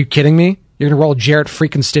 Are you kidding me? You're going to roll Jarrett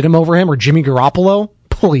freaking Stidham over him or Jimmy Garoppolo?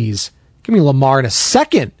 Please. Give me Lamar in a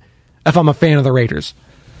second if I'm a fan of the Raiders.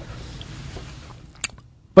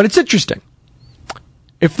 But it's interesting.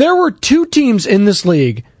 If there were 2 teams in this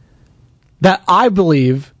league that I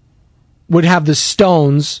believe would have the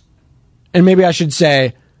stones, and maybe I should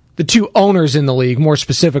say the 2 owners in the league, more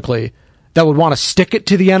specifically, that would want to stick it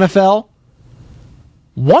to the NFL,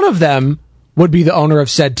 one of them would be the owner of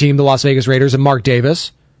said team, the Las Vegas Raiders, and Mark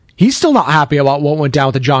Davis. He's still not happy about what went down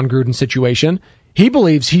with the John Gruden situation. He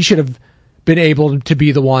believes he should have been able to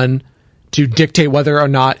be the one to dictate whether or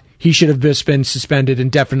not he should have just been suspended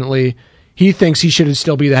indefinitely. He thinks he should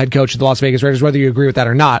still be the head coach of the Las Vegas Raiders, whether you agree with that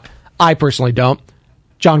or not. I personally don't.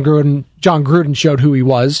 John Gruden showed who he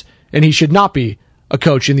was, and he should not be a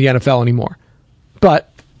coach in the NFL anymore.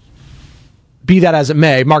 But be that as it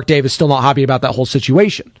may, Mark Davis still not happy about that whole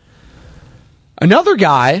situation. Another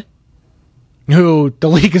guy who the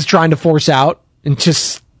league is trying to force out and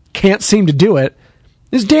just can't seem to do it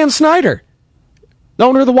is Dan Snyder, the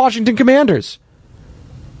owner of the Washington Commanders.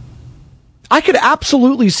 I could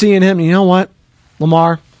absolutely see in him, you know what,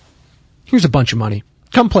 Lamar, here's a bunch of money.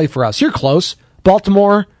 Come play for us. You're close.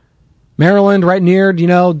 Baltimore, Maryland, right near,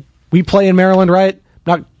 we play in Maryland, right?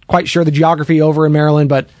 Not quite sure the geography over in Maryland,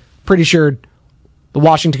 but pretty sure the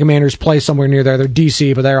Washington Commanders play somewhere near there. They're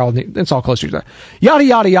D.C., but it's all close to each other. Yada,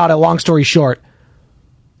 yada, yada. Long story short,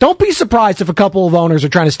 don't be surprised if a couple of owners are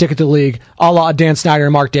trying to stick it to the league, a la Dan Snyder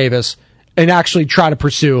and Mark Davis, and actually try to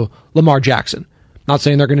pursue Lamar Jackson. Not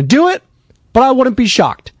saying they're going to do it, but I wouldn't be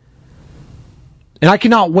shocked. And I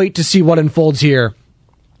cannot wait to see what unfolds here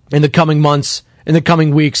in the coming months, in the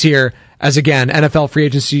coming weeks here, as again, NFL free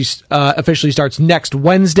agency officially starts next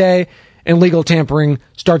Wednesday, and legal tampering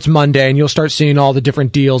starts Monday, and you'll start seeing all the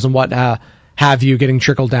different deals and what have you getting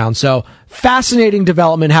trickled down. So, fascinating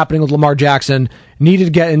development happening with Lamar Jackson. Needed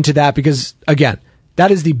to get into that because, again,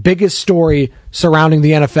 that is the biggest story surrounding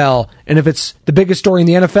the NFL. And if it's the biggest story in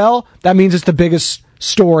the NFL, that means it's the biggest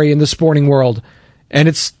story in the sporting world. And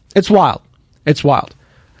it's wild. It's wild.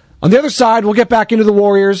 On the other side, we'll get back into the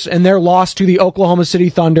Warriors and their loss to the Oklahoma City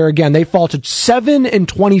Thunder. Again, they fall to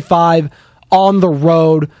 7-25 on the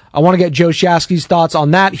road. I want to get Joe Shasky's thoughts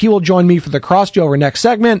on that. He will join me for the crossover next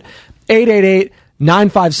segment.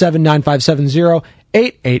 888-957-9570.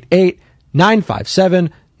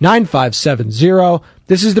 888-957-9570.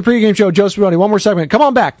 This is the pregame show. Joe Spadoni. One more segment. Come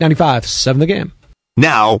on back. 95.7 The Game.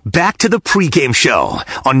 Now, back to the pregame show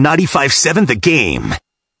on 95.7 The Game.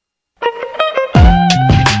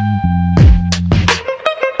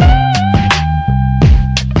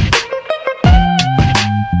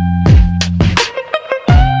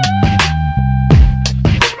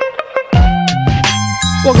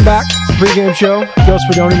 Welcome back. Pre-game show. Joe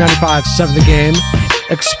Spadoni, 95.7 The Game.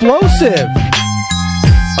 Explosive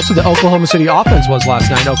That's what the Oklahoma City offense was last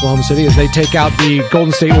night in Oklahoma City as they take out the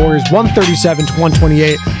Golden State Warriors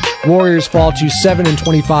 137-128. Warriors fall to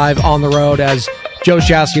 7-25 on the road as Joe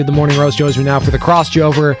Shasky of the Morning Roast joins me now for the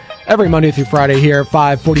Crossover every Monday through Friday here at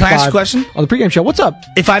 5:45. Can I ask a question? On the pregame show. What's up?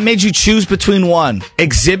 If I made you choose between one,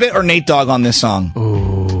 Exhibit or Nate Dogg on this song?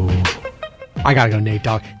 Ooh. I gotta go Nate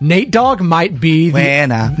Dogg. Nate Dogg might be the...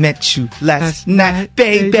 When I met you last night,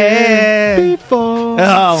 baby. Before. Oh,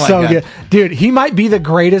 my God. Good. Dude, he might be the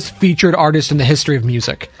greatest featured artist in the history of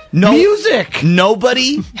music. Music!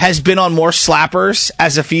 Nobody has been on more slappers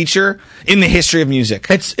as a feature in the history of music.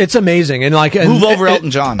 It's amazing. And move over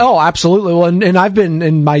Elton John. Oh, absolutely. Well, and I've been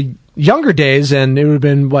in my younger days, and it would have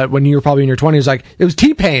been when you were probably in your 20s, it was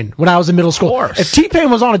T-Pain when I was in middle school. Of course. If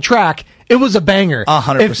T-Pain was on a track, it was a banger.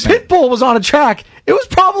 100%. If Pitbull was on a track, it was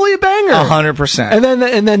probably a banger. 100%.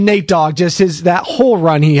 And then Nate Dogg, just that whole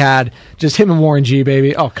run he had, just him and Warren G,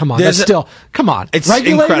 baby. Oh, come on. Come on. It's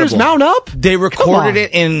Regulators incredible. Mount up? They recorded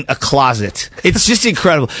it in a closet. It's just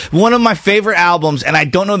incredible. One of my favorite albums, and I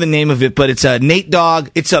don't know the name of it, but it's a Nate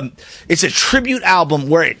Dogg. It's a tribute album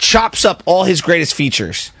where it chops up all his greatest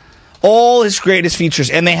features. All his greatest features.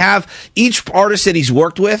 And they have each artist that he's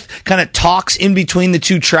worked with kind of talks in between the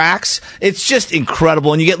two tracks. It's just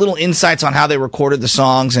incredible. And you get little insights on how they recorded the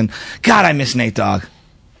songs. And God, I miss Nate Dogg.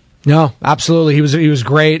 No, absolutely. He was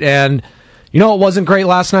great. And you know what wasn't great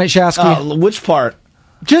last night, Shasky? Which part?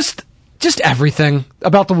 Just everything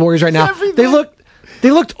about the Warriors right now. They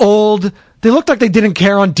looked old. They looked like they didn't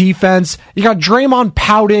care on defense. You got Draymond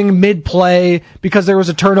pouting mid-play because there was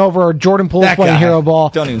a turnover or Jordan Poole playing hero ball.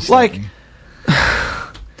 Don't even say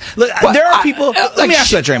Look, there are people. Let me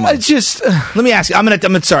ask you about Draymond. It's just. Let me ask you.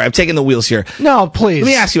 I'm sorry. I'm taking the wheels here. No, please. Let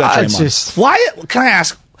me ask you about Draymond. Why? Can I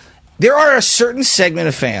ask? There are a certain segment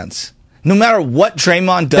of fans. No matter what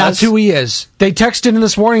Draymond does. That's who he is. They texted in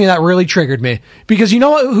this morning and that really triggered me. Because you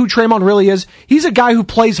know who Draymond really is? He's a guy who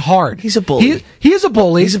plays hard. He's a bully. He is a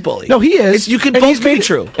bully. He's a bully. No, he is. You can both be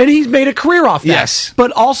true. And he's made a career off that. Yes.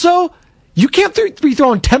 But also, you can't be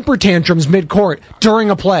throwing temper tantrums mid-court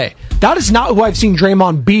during a play. That is not who I've seen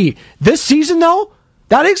Draymond be. This season, though,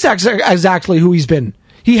 that is exactly who he's been.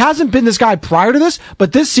 He hasn't been this guy prior to this,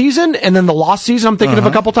 but this season, and then the lost season, I'm thinking of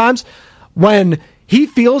a couple times, when he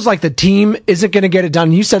feels like the team isn't going to get it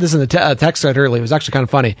done. You said this in the text thread earlier. It was actually kind of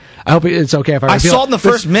funny. I hope it's okay if I saw it in the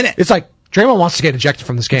first minute. It's like Draymond wants to get ejected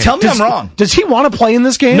from this game. Tell me I'm wrong. Does he want to play in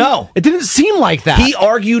this game? No. It didn't seem like that. He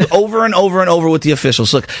argued over and over and over with the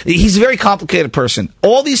officials. Look, he's a very complicated person.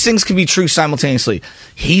 All these things can be true simultaneously.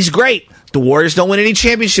 He's great. The Warriors don't win any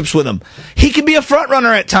championships with him. He can be a front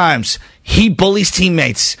runner at times. He bullies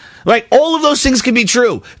teammates. Right? All of those things can be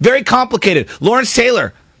true. Very complicated. Lawrence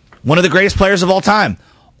Taylor, one of the greatest players of all time.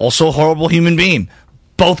 Also a horrible human being.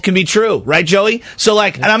 Both can be true, right, Joey? So,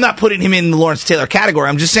 and I'm not putting him in the Lawrence Taylor category.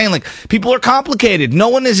 I'm just saying, people are complicated. No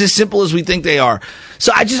one is as simple as we think they are.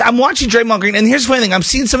 So I'm watching Draymond Green, and here's the funny thing. I'm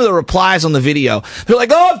seeing some of the replies on the video. They're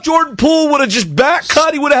like, if Jordan Poole would have just back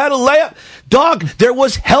cut, he would have had a layup. Dog, there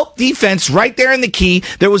was help defense right there in the key.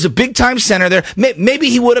 There was a big-time center there. Maybe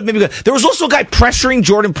he would have. There was also a guy pressuring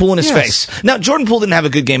Jordan Poole in his face. Now, Jordan Poole didn't have a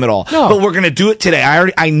good game at all. No. But we're going to do it today.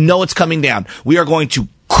 I know it's coming down. We are going to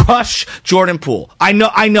crush Jordan Poole. I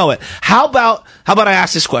know it. How about I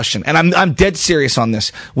ask this question? And I'm dead serious on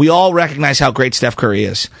this. We all recognize how great Steph Curry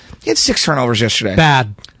is. He had 6 turnovers yesterday.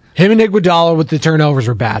 Bad. Him and Iguodala with the turnovers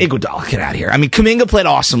were bad. Iguodala, get out of here. I mean, Kuminga played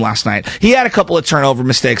awesome last night. He had a couple of turnover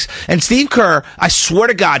mistakes. And Steve Kerr, I swear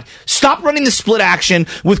to God, stop running the split action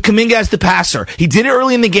with Kuminga as the passer. He did it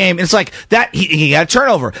early in the game. And it's like that. He had a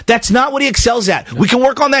turnover. That's not what he excels at. No. We can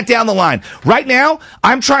work on that down the line. Right now,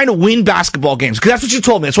 I'm trying to win basketball games because that's what you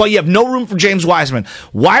told me. That's why you have no room for James Wiseman.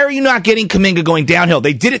 Why are you not getting Kuminga going downhill?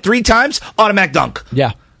 They did it 3 times, automatic dunk.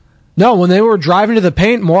 Yeah. No, when they were driving to the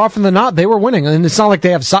paint, more often than not, they were winning. And it's not like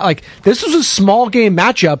they have this was a small game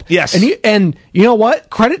matchup. Yes. And you know what?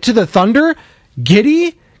 Credit to the Thunder,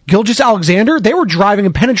 Gilgeous-Alexander, they were driving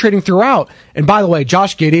and penetrating throughout. And by the way,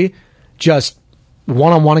 Josh Giddey just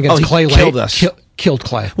one-on-one against Clay late. Killed us. Killed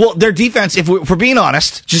Clay. Well, their defense, if we're being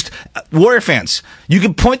honest, just Warrior fans, you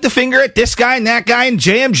can point the finger at this guy and that guy and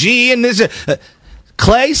JMG and this.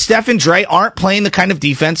 Clay, Steph, and Dre aren't playing the kind of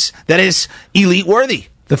defense that is elite worthy.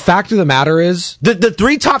 The fact of the matter is... The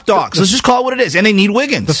 3 top dogs, let's just call it what it is, and they need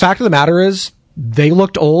Wiggins. The fact of the matter is, they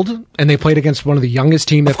looked old, and they played against one of the youngest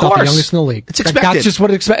teams, if not the youngest in the league. It's expected. That's just what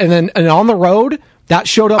it's expected. And on the road, that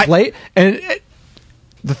showed up late, and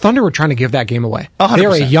the Thunder were trying to give that game away. 100%. They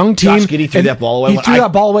were a young team. Josh Giddey threw that ball away. He threw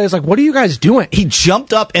that ball away. It's like, what are you guys doing? He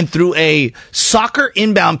jumped up and threw a soccer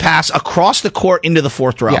inbound pass across the court into the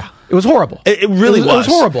fourth row. Yeah. It was horrible. It really was. It was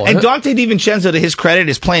horrible. And Dante DiVincenzo, to his credit,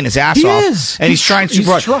 is playing his ass He off. is. And he's trying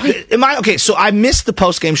super hard. Okay, so I missed the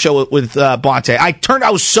post-game show with Bonte. I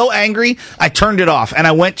was so angry, I turned it off, and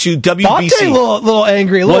I went to WBC. Bonte a little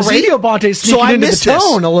angry. A little radio Bonte sneaking into the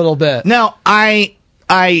tone a little bit. Now, I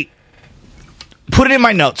put it in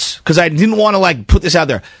my notes, because I didn't want to, put this out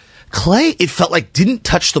there. Clay, it felt like, didn't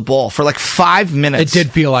touch the ball for 5 minutes. It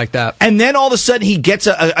did feel like that. And then all of a sudden he gets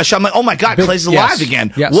a shot. I'm like, oh my God, Clay's alive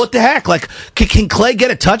again. Yes. What the heck? Can Clay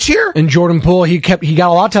get a touch here? And Jordan Poole, he got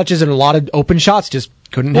a lot of touches and a lot of open shots, just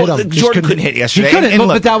couldn't hit them. Jordan couldn't hit yesterday. He couldn't,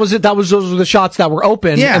 but that was it. Those were the shots that were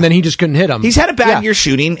open, and then he just couldn't hit them. He's had a bad year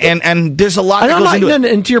shooting, and there's a lot that goes into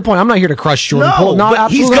it. And to your point, I'm not here to crush Jordan Poole. But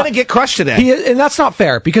he's going to get crushed today. And that's not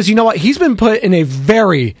fair, because you know what? He's been put in a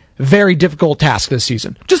very, very difficult task this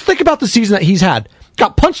season. Just think about the season that he's had.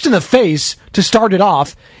 Got punched in the face to start it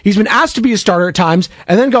off. He's been asked to be a starter at times,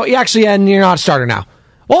 and then and you're not a starter now.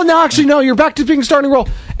 Well, no, actually, no, you're back to being a starting role.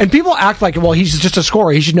 And people act like, well, he's just a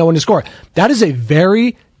scorer. He should know when to score. That is a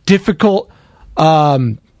very difficult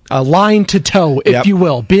line to toe, if you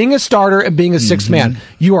will. Being a starter and being a sixth man,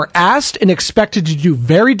 you are asked and expected to do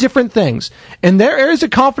very different things, and there is a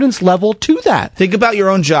confidence level to that. Think about your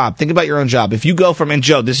own job. If you go from, and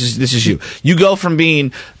Joe, this is you. You go from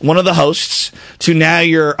being one of the hosts to now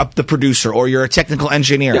you're the producer or you're a technical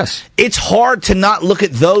engineer. Yes. It's hard to not look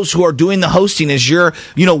at those who are doing the hosting as you're,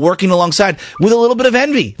 working alongside with a little bit of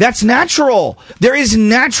envy. That's natural. There is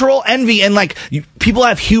natural envy, and people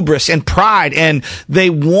have hubris and pride, and they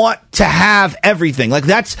want to have everything.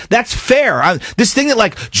 That's fair. This thing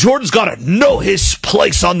that Jordan's got to know his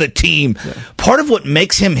place on the team. Yeah. Part of what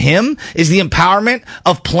makes him is the empowerment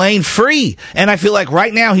of playing free. And I feel like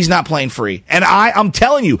right now he's not playing free. And I'm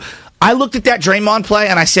telling you, I looked at that Draymond play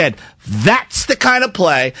and I said, that's the kind of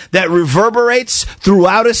play that reverberates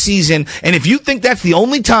throughout a season. And if you think that's the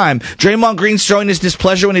only time Draymond Green's showing his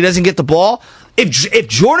displeasure when he doesn't get the ball, if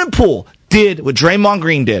Jordan Poole did what Draymond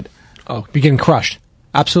Green did, be getting crushed.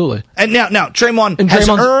 Absolutely. And now Draymond has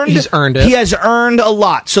earned it. He has earned a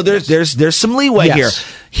lot. So there's some leeway here.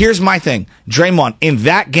 Here's my thing. Draymond, in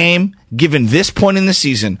that game, given this point in the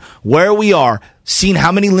season, where we are, seeing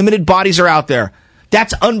how many limited bodies are out there,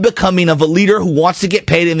 that's unbecoming of a leader who wants to get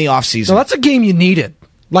paid in the offseason. So that's a game you needed.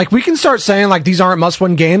 We can start saying these aren't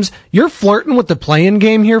must-win games. You're flirting with the play-in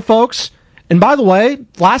game here, folks. And by the way,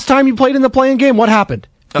 last time you played in the play-in game, what happened?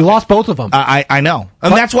 You lost both of them. I know.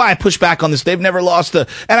 And that's why I push back on this. They've never lost and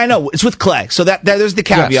I know it's with Clay. So that there's the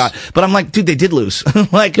caveat. Yes. But I'm like, dude, they did lose.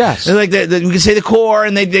 Yes. We can say the core,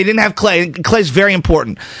 and they didn't have Clay. Clay's very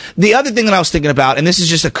important. The other thing that I was thinking about, and this is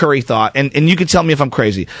just a Curry thought, and you can tell me if I'm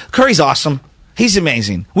crazy. Curry's awesome. He's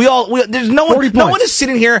amazing. There's no one is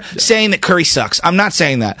sitting here saying that Curry sucks. I'm not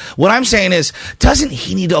saying that. What I'm saying is, doesn't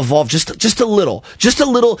he need to evolve just a little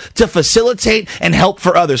to facilitate and help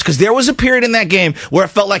for others? Because there was a period in that game where it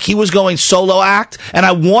felt like he was going solo act, and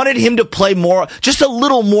I wanted him to play more, just a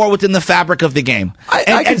little more within the fabric of the game,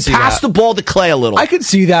 and pass the ball to Clay a little. I could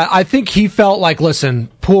see that. I think he felt like, listen,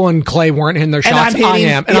 Poole and Clay weren't hitting their shots. I'm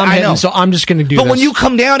hitting, so I'm just going to do this. But when you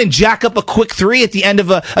come down and jack up a quick three at the end of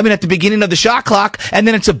at the beginning of the shot clock, and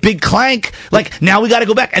then it's a big clank, now we got to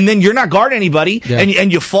go back, and then you're not guarding anybody,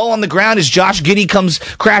 and you fall on the ground as Josh Giddey comes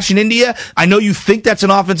crashing into you. I know you think that's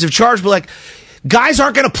an offensive charge, but guys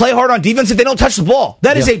aren't going to play hard on defense if they don't touch the ball.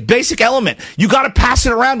 That is a basic element. You got to pass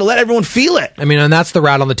it around to let everyone feel it. And that's the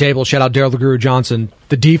rat on the table. Shout out Daryl LaGrue Johnson.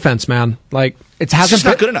 The defense, man. It's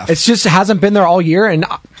not good enough. It just hasn't been there all year, and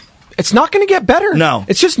it's not going to get better. No.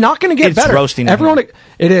 It's just not going to get better. It's roasting.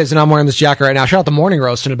 It is, and I'm wearing this jacket right now. Shout out the morning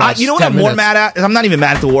roast in about 10 minutes. You know what I'm more mad at? I'm not even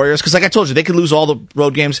mad at the Warriors, because I told you, they could lose all the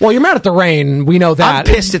road games. Well, you're mad at the rain. We know that.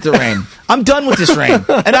 I'm pissed at the rain. I'm done with this rain.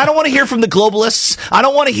 And I don't want to hear from the globalists. I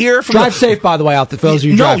don't want to hear from Drive safe, by the way, out the those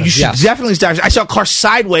of you driving. No, you should definitely drive. I saw a car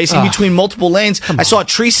sideways in between multiple lanes. I saw a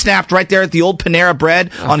tree snapped right there at the old Panera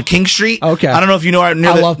Bread on King Street. Okay. I don't know if you know. I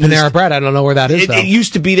love Panera Bread. I don't know where that is, though. It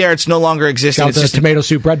used to be there. It's no longer existing. It's just tomato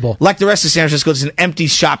soup Red Bull. Like the rest of San Francisco, it's an empty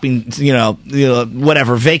shopping,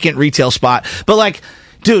 whatever, vacant retail spot. But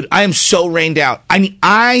dude, I am so rained out.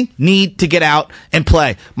 I need to get out and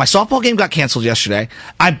play. My softball game got canceled yesterday.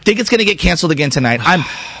 I think it's going to get canceled again tonight.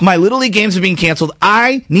 My Little League games are being canceled.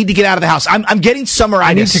 I need to get out of the house. I'm getting summeritis.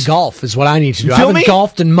 I need to golf is what I need to do. I haven't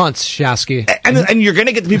golfed in months, Shasky. And you're going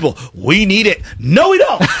to get the people, we need it. No, we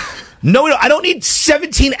don't. No, I don't need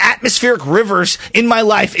 17 atmospheric rivers in my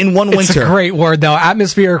life in one winter. It's a great word, though.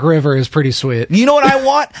 Atmospheric river is pretty sweet. You know what I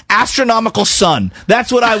want? Astronomical sun.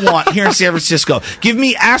 That's what I want here in San Francisco. Give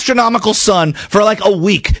me astronomical sun for like a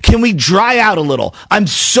week. Can we dry out a little? I'm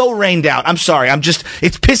so rained out. I'm sorry.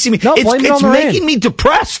 It's pissing me. No, it's making me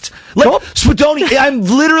depressed. Like, Spadoni, I'm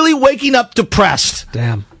literally waking up depressed.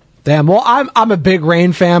 Damn. Well, I'm a big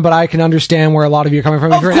rain fan, but I can understand where a lot of you are coming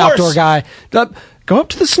from. If you're an outdoor guy, go up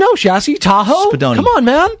to the snow, Chassis. Tahoe? Spadoni. Come on,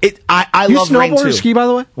 man. I you love rain too. You snowboard or ski, by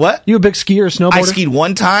the way? What? You a big skier or snowboarder? I skied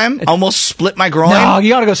one time, almost split my groin. No, you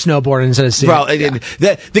gotta go snowboarding instead of skiing. Bro,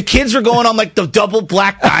 the kids were going on like the double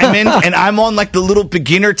black diamond, and I'm on like the little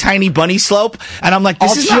beginner tiny bunny slope, and I'm like,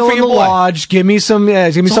 this is not for your boy. Lodge. Give me something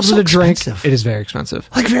to drink. Expensive. It is very expensive.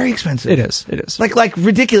 Like very expensive. It is. Like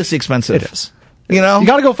ridiculously expensive. It is. You know? You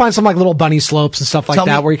gotta go find some like little bunny slopes and stuff like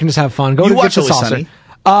that where you can just have fun. Go to watch Get the Always Saucer. Sunny?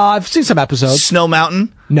 I've seen some episodes. Snow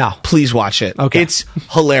Mountain? No. Please watch it. Okay. It's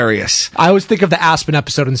hilarious. I always think of the Aspen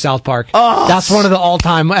episode in South Park. Oh, that's one of the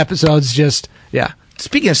all-time episodes. Yeah.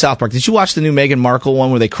 Speaking of South Park, did you watch the new Meghan Markle one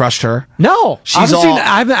where they crushed her? No. I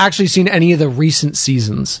haven't actually seen any of the recent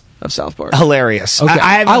seasons of South Park. Hilarious. Okay.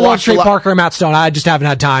 I love Trey Parker and Matt Stone. I just haven't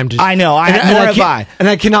had time to. I know. And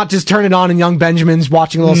I cannot just turn it on and Young Benjamin's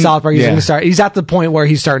watching a little South Park. He's at the point where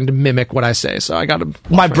he's starting to mimic what I say. So I got to.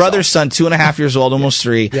 My brother's son, 2.5 years old, almost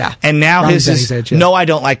 3. Yeah. And now his is. Age, yeah. No, I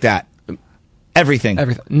don't like that. Everything.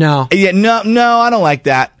 No. Yeah. No, I don't like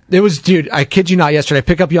that. It was, dude, I kid you not, yesterday, I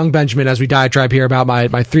pick up young Benjamin as we diatribe here about my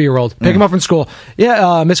 3-year-old. Pick him up from school.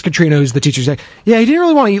 Yeah, Miss Katrina, who's the teacher, she's like, yeah, he didn't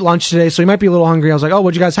really want to eat lunch today, so he might be a little hungry. I was like, oh,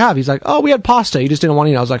 what'd you guys have? He's like, oh, we had pasta. He just didn't want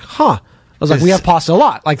to eat. I was like, huh. I was like, we have pasta a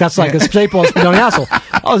lot. Like, that's like a staple of Spadoni Asshole.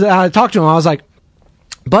 I talked to him. I was like,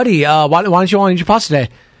 buddy, why don't you want to eat your pasta today?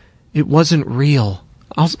 It wasn't real.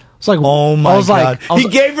 I was like, oh my God. He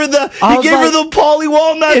gave her the Pauly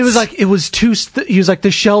walnuts. It was like, he was like,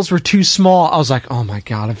 the shells were too small. I was like, oh my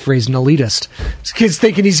God, I've raised an elitist. This kid's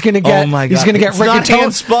thinking he's going to get,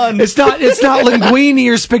 rigatoni. Spun. It's not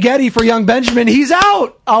linguine or spaghetti for young Benjamin. He's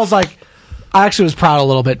out. I was like, I actually was proud a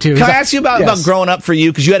little bit too. Can I ask you about growing up for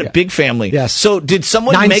you? Because you had a big family. Yes. So did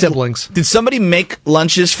someone 9 siblings. Did somebody make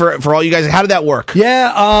lunches for all you guys? How did that work?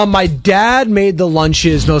 Yeah, my dad made the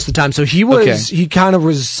lunches most of the time. So he kind of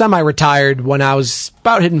was semi-retired when I was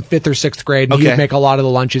about hitting 5th or 6th grade, and he would make a lot of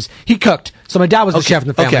the lunches. He cooked. So my dad was the chef in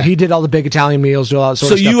the family. Okay. He did all the big Italian meals, do all that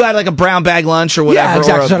sort of stuff. So you had like a brown bag lunch or whatever? Yeah,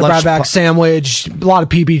 exactly. Or a brown bag sandwich, a lot of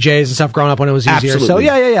PBJs and stuff growing up when it was easier. Absolutely. So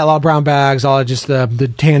yeah, a lot of brown bags, all of just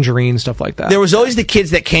the tangerine, stuff like that. There was always the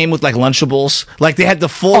kids that came with like Lunchables. Like they had the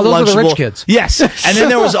full Lunchable. Those were the rich kids. Yes. And then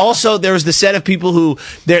there was the set of people who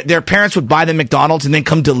their parents would buy them McDonald's and then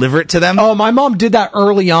come deliver it to them. Oh, my mom did that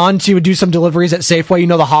early on. She would do some deliveries at Safeway,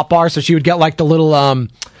 the hot bar. So she would get like the little,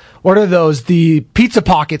 what are those? The pizza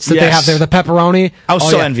pockets that they have there, the pepperoni. I was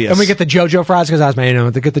so envious. And we get the JoJo fries because I was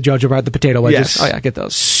to get the JoJo fries, the potato wedges. Yes. Oh yeah, get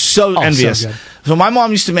those. So envious. So my mom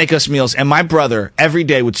used to make us meals, and my brother every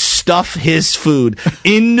day would stuff his food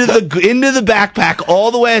into the backpack all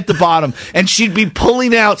the way at the bottom, and she'd be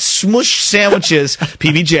pulling out smush sandwiches,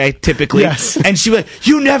 PBJ typically, and she would,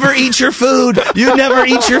 you never eat your food, you never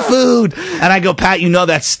eat your food, and I go, Pat,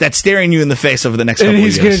 that's staring you in the face over the next couple of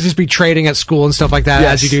years. And he's gonna just be trading at school and stuff like that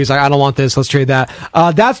as you do. He's like, I don't want this, let's trade that.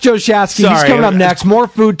 That's Joe Shasky. He's coming up next. More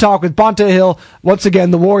food talk with Bonta Hill. Once again,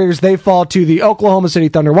 the Warriors, they fall to the Oklahoma City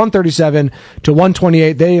Thunder 137 to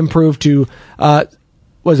 128. They improve to the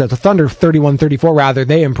Thunder 31-34 rather.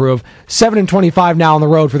 They improve 7-25 now on the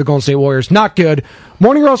road for the Golden State Warriors. Not good.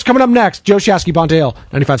 Morning Roast coming up next. Joe Shasky, Bonta Hill,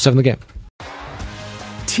 95.7 The Game.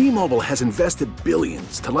 T-Mobile has invested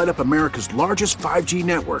billions to light up America's largest 5G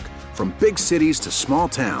network, from big cities to small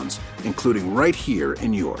towns, including right here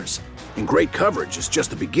in yours. And great coverage is just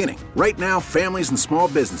the beginning. Right now, families and small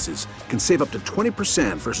businesses can save up to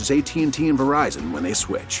 20% versus AT&T and Verizon when they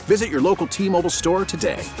switch. Visit your local T-Mobile store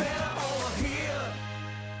today.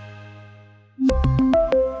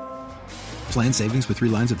 Plan savings with 3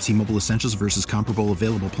 lines of T-Mobile Essentials versus comparable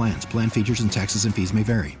available plans. Plan features and taxes and fees may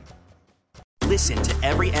vary. Listen to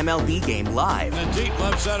every MLB game live. In the deep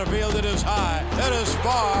left center field, it is high, it is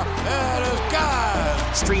far, it is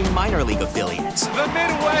gone. Stream minor league affiliates. The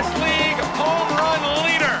Midwest League home run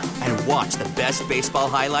leader. And watch the best baseball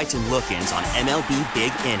highlights and look-ins on MLB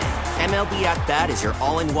Big Inning. MLB At Bat is your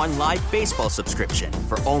all-in-one live baseball subscription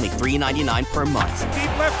for only $3.99 per month.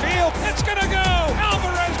 Deep left field, it's gonna go.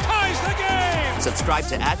 Alvarez ties the game. Subscribe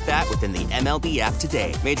to At Bat within the MLB app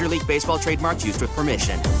today. Major League Baseball trademarks used with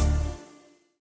permission.